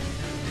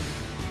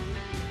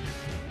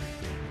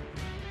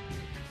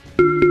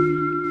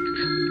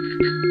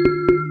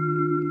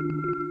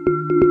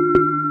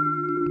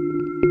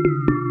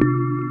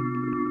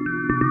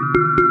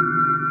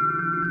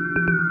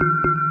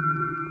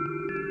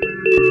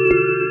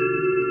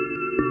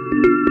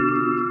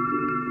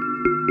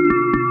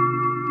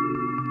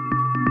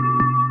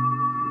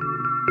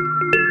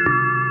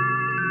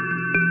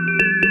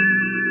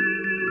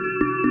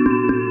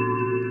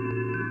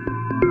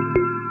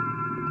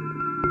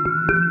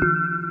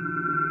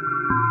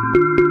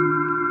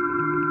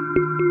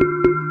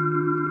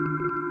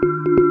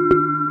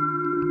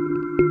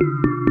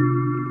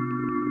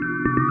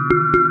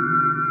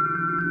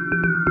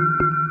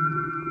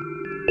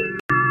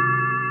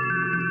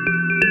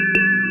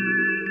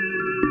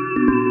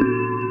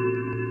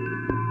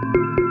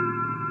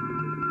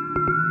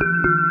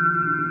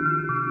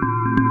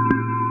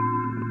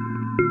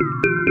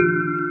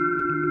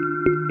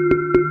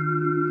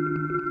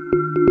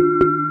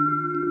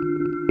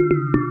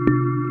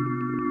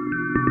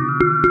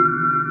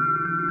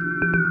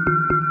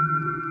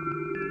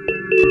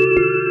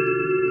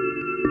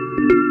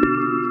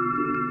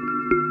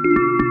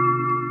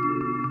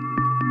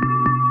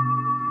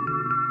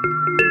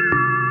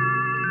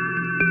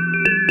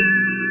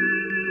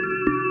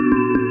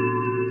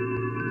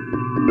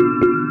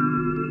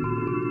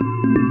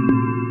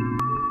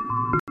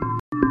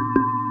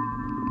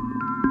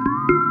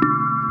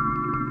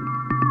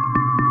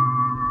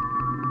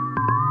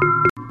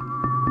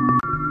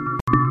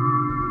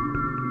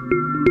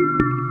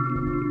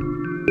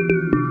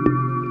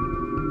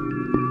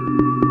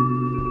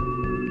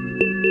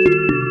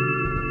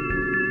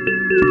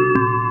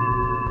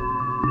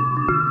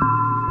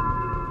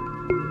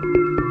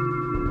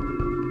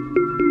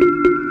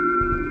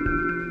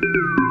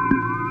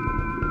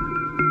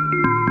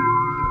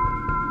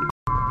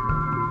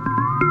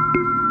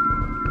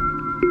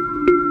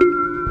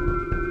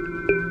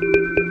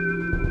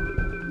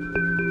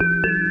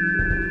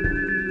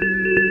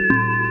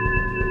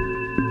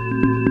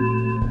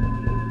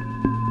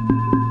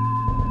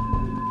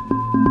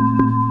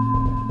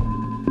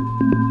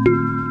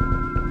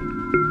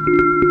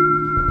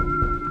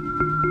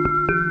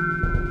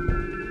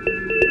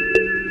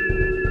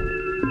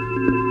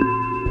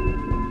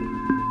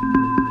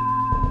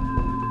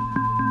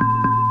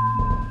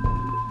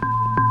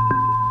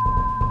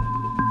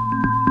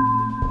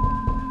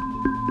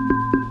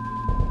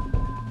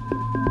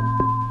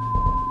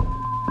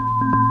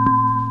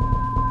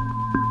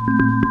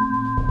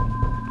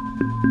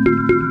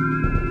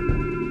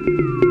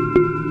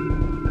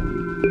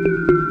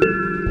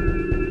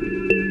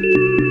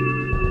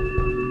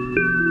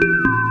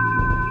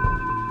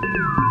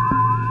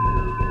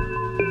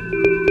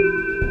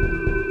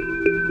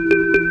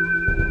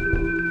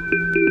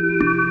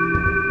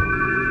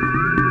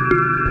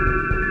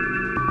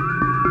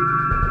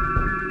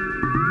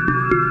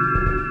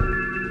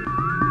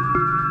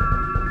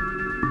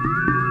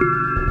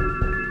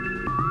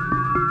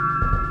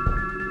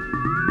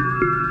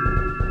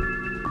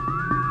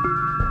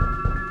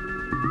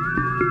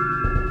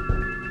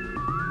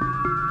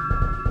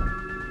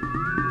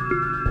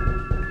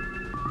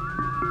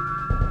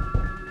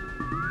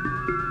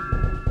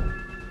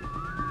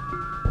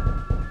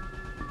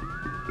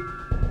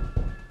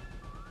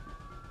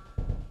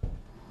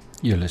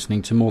 You're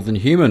listening to More Than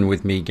Human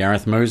with me,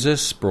 Gareth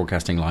Moses,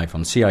 broadcasting live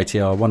on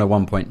CITR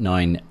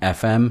 101.9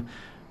 FM,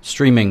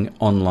 streaming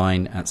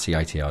online at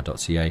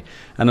citr.ca,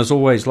 and as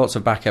always, lots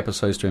of back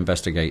episodes to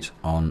investigate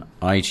on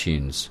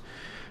iTunes.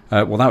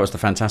 Well, that was the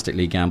fantastic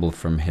Lee Gamble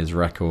from his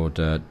record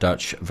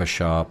Dutch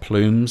Vachar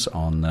Plumes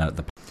on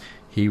the...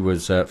 He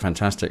was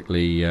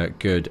fantastically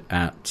good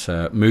at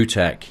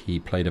Mutek. He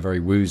played a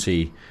very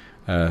woozy,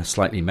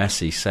 slightly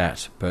messy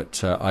set,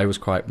 but I was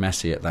quite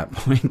messy at that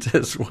point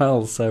as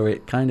well, so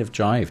it kind of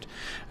jived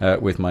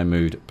with my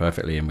mood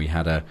perfectly, and we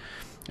had a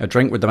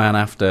drink with the man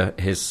after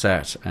his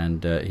set,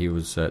 and he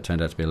was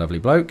turned out to be a lovely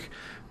bloke,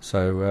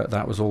 so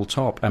that was all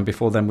top. And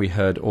before then we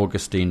heard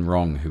Augustine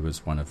Wrong, who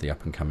was one of the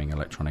up-and-coming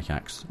electronic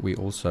acts I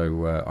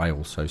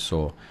also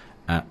saw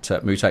at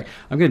Mutek.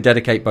 I'm going to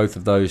dedicate both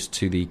of those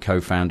to the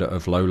co-founder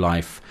of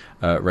Lowlife,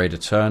 Raider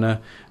Turner,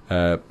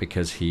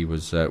 because he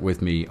was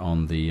with me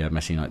on the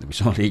messy night that we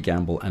saw Lee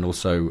Gamble, and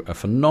also a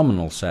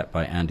phenomenal set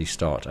by Andy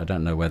Stott. I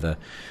don't know whether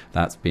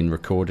that's been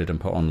recorded and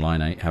put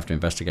online. I have to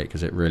investigate,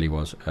 because it really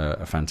was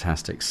a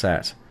fantastic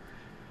set.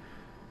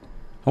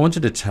 I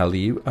wanted to tell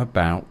you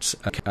about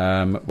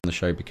on the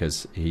show,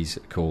 because he's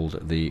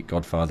called the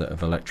godfather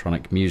of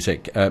electronic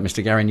music.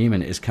 Mr. Gary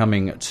Newman is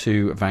coming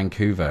to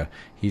Vancouver.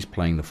 He's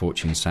playing the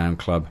Fortune Sound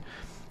Club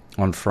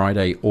on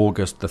Friday,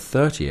 August the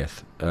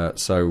 30th.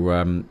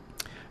 So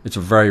it's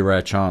a very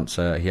rare chance.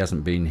 He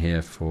hasn't been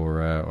here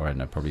for, I don't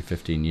know, probably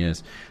 15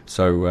 years.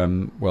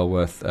 So well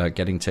worth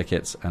getting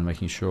tickets and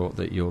making sure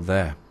that you're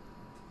there.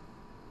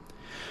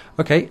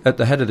 Okay, at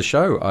the head of the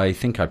show, I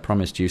think I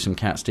promised you some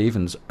Cat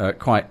Stevens,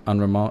 quite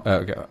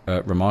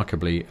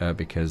remarkably,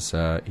 because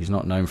he's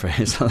not known for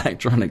his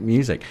electronic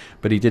music,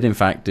 but he did in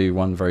fact do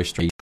one very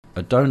strange,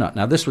 a donut.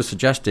 Now, this was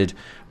suggested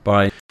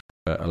by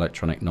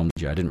electronic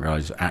knowledge. I didn't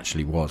realise it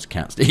actually was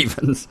Cat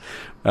Stevens,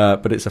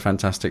 but it's a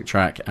fantastic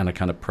track and a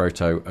kind of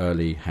proto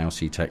early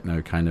housey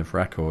techno kind of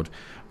record,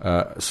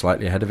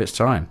 slightly ahead of its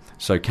time.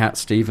 So Cat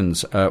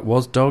Stevens,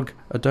 was Dog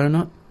a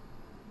donut?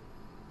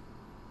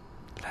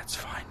 Let's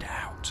find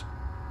out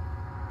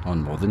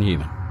on More Than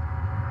Human.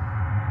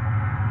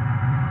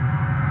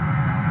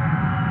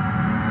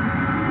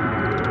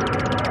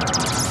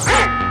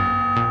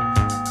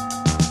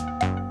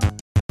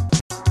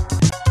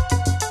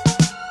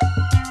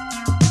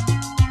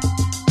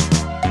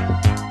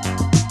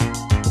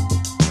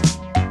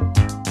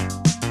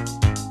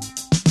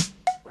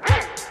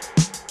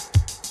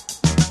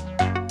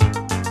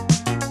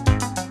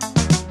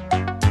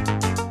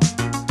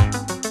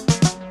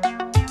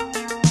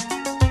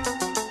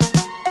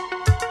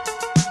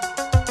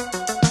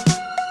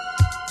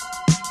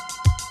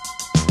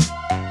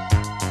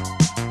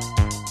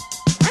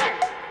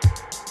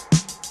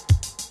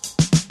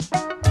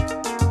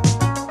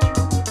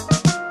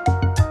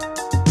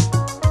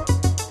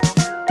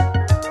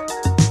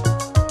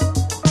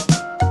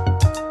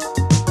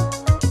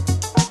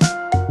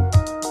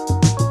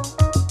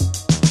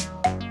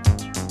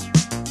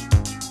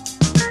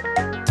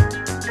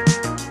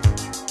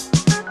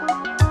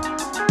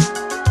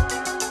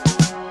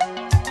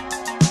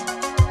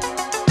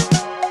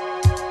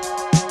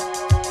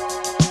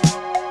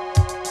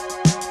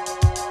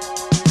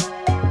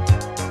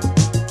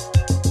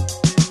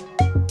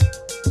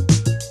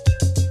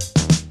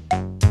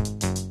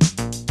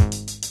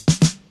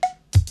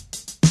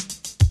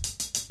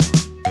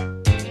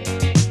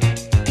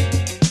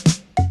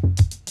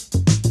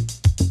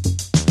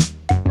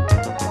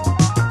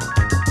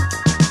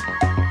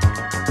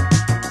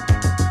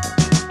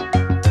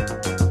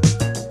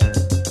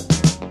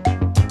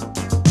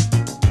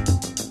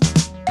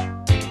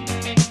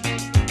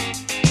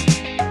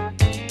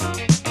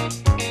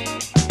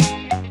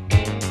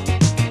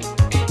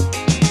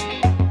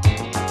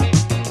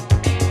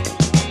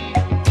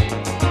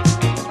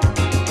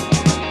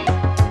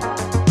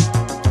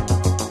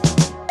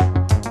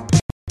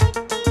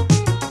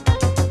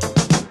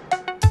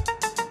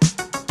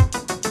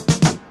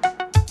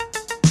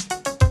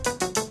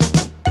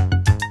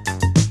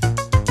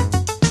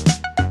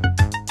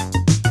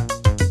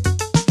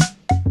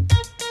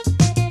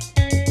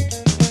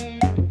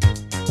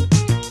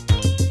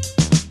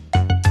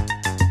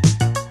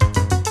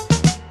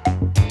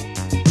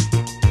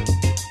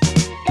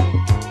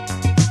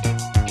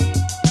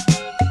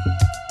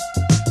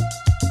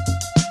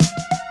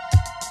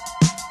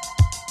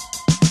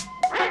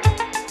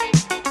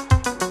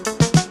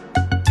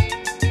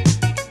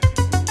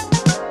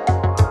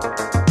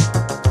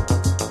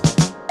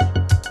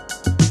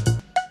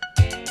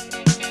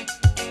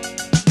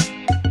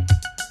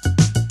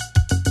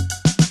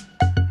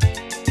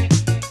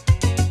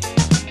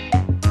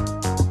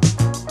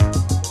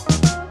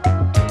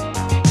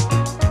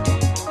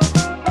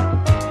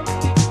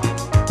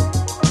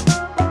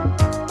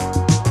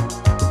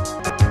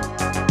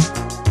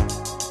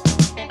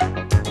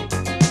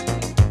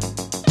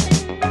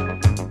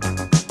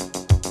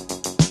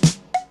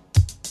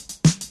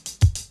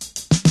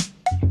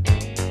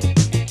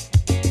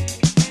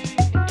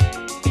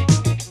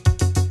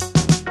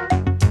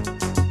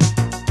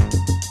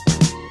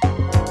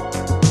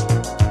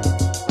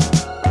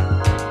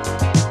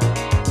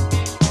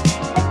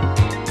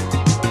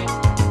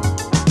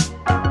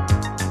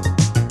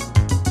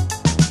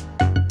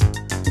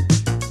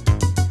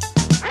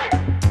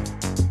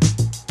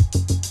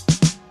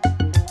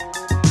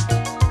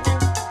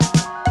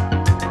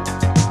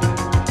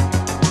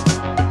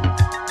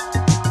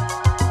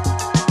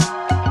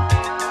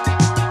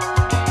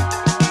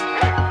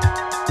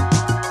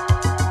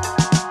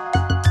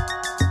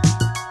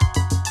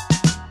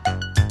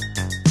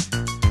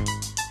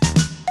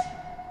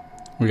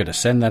 We're going to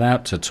send that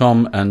out to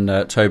Tom and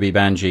Toby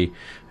Banji,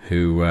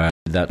 who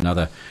did that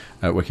another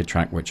wicked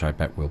track, which I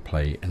bet we'll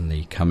play in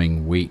the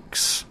coming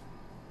weeks.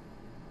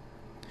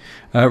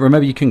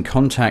 Remember, you can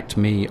contact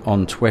me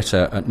on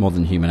Twitter at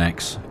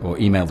MoreThanHumanX, or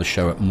email the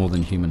show at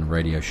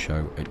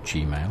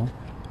morethanhumanradioshow@gmail.com,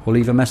 or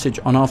leave a message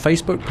on our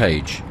Facebook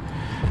page.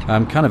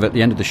 Kind of at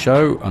the end of the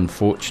show,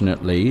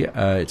 unfortunately.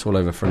 It's all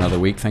over for another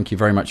week. Thank you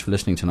very much for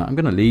listening tonight. I'm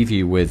going to leave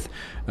you with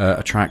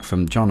a track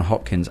from Jon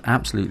Hopkins'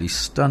 absolutely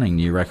stunning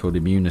new record,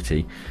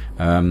 Immunity.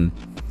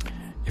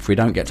 If we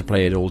don't get to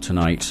play it all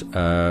tonight,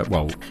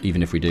 well,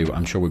 even if we do,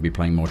 I'm sure we'll be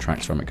playing more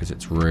tracks from it because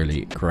it's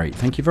really great.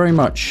 Thank you very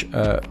much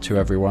to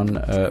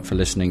everyone for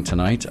listening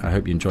tonight. I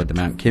hope you enjoyed the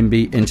Mount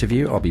Kimbie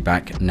interview. I'll be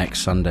back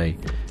next Sunday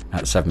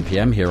at 7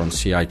 p.m. here on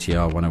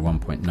CITR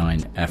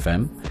 101.9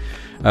 FM.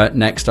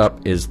 Next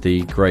up is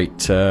the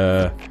great...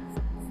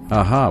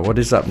 what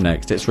is up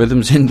next? It's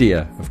Rhythms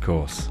India, of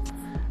course.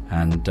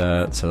 And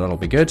so that'll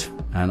be good.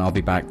 And I'll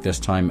be back this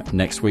time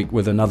next week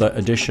with another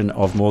edition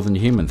of More Than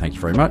Human. Thank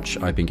you very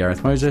much. I've been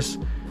Gareth Moses.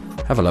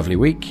 Have a lovely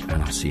week,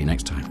 and I'll see you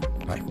next time.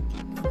 Bye.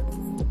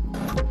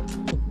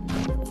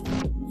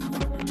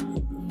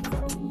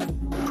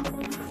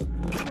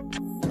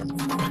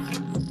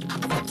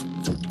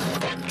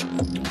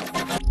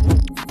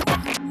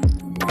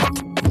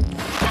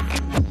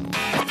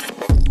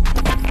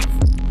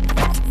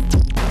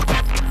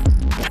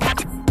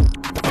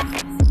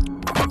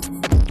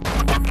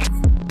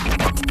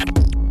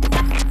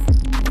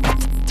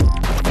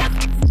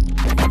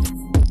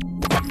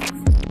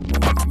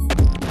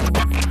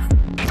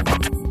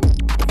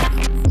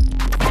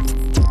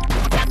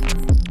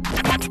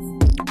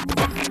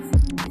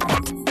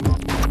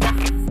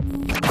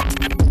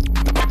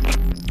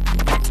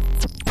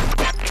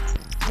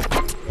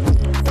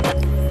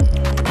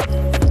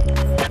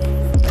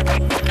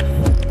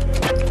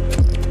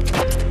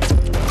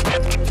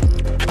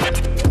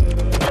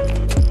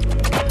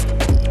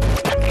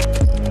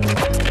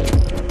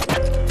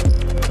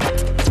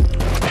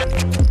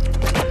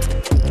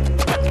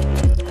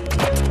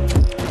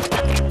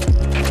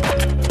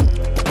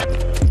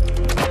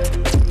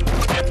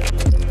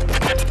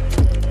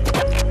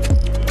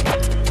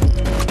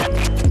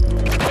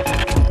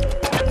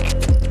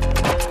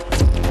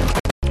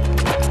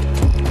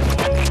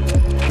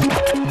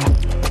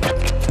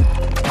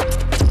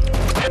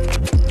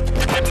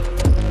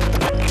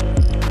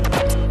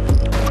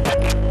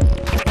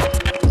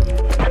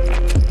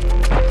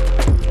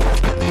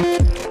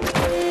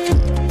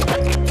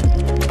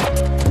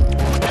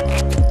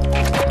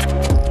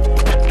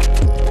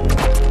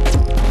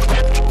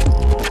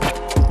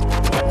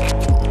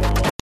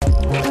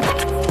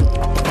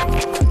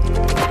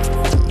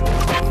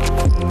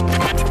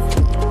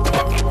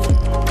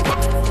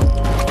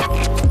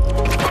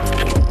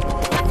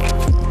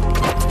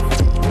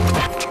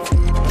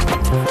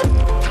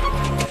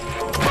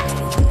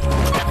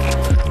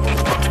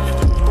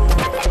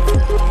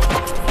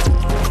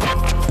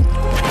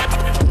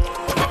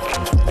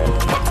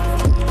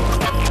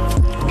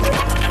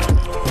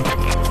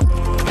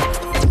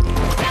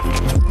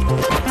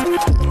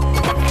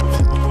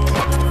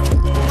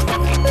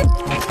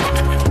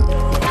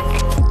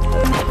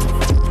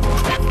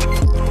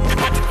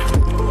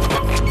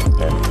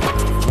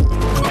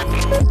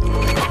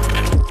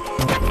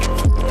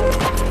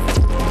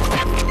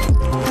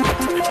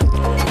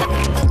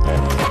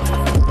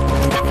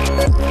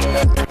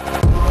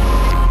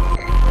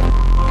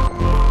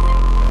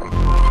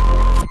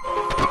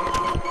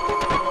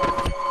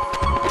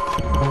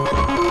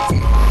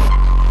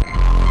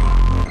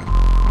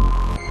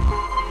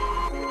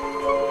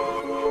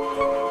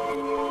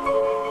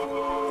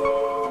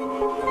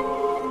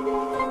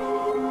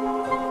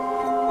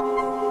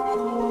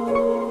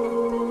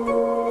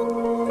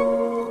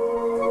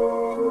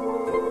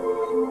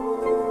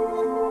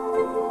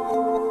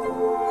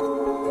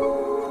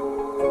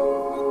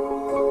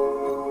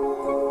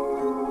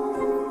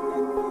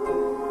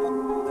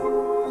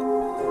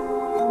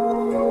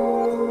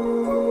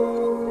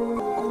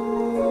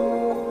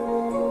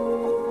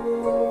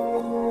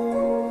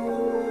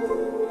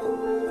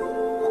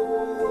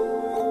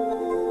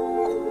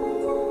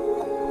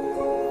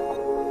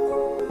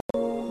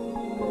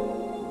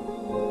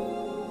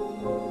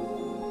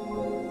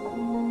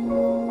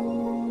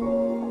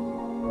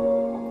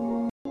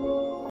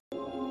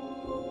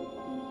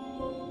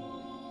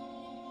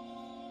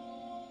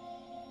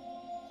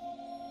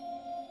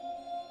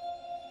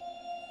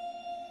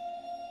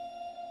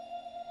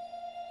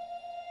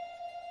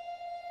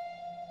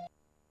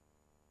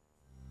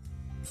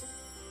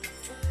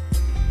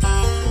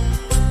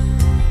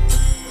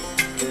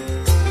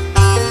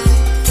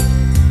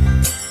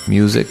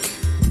 Music,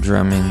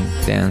 drumming,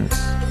 dance,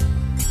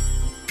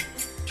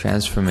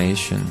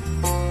 transformation,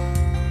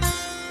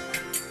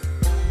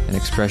 an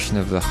expression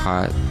of the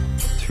heart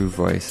through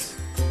voice,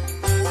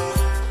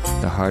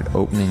 the heart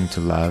opening to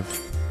love,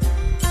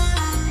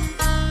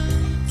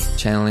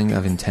 channeling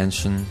of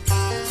intention,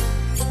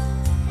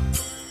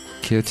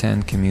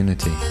 kirtan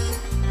community,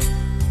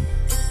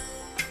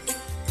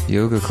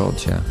 yoga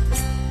culture,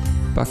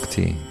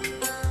 Bhakti.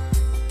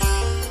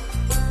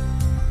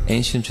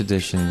 Ancient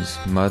traditions,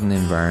 modern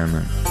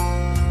environment,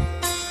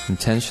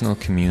 intentional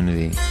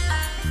community,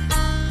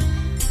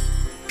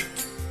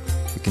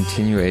 the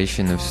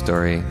continuation of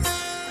story,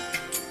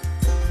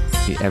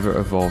 the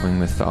ever-evolving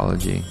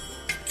mythology,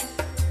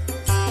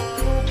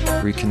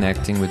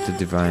 reconnecting with the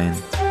divine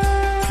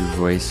through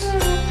voice,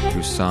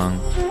 through song,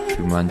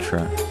 through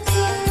mantra,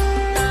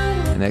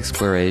 an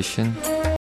exploration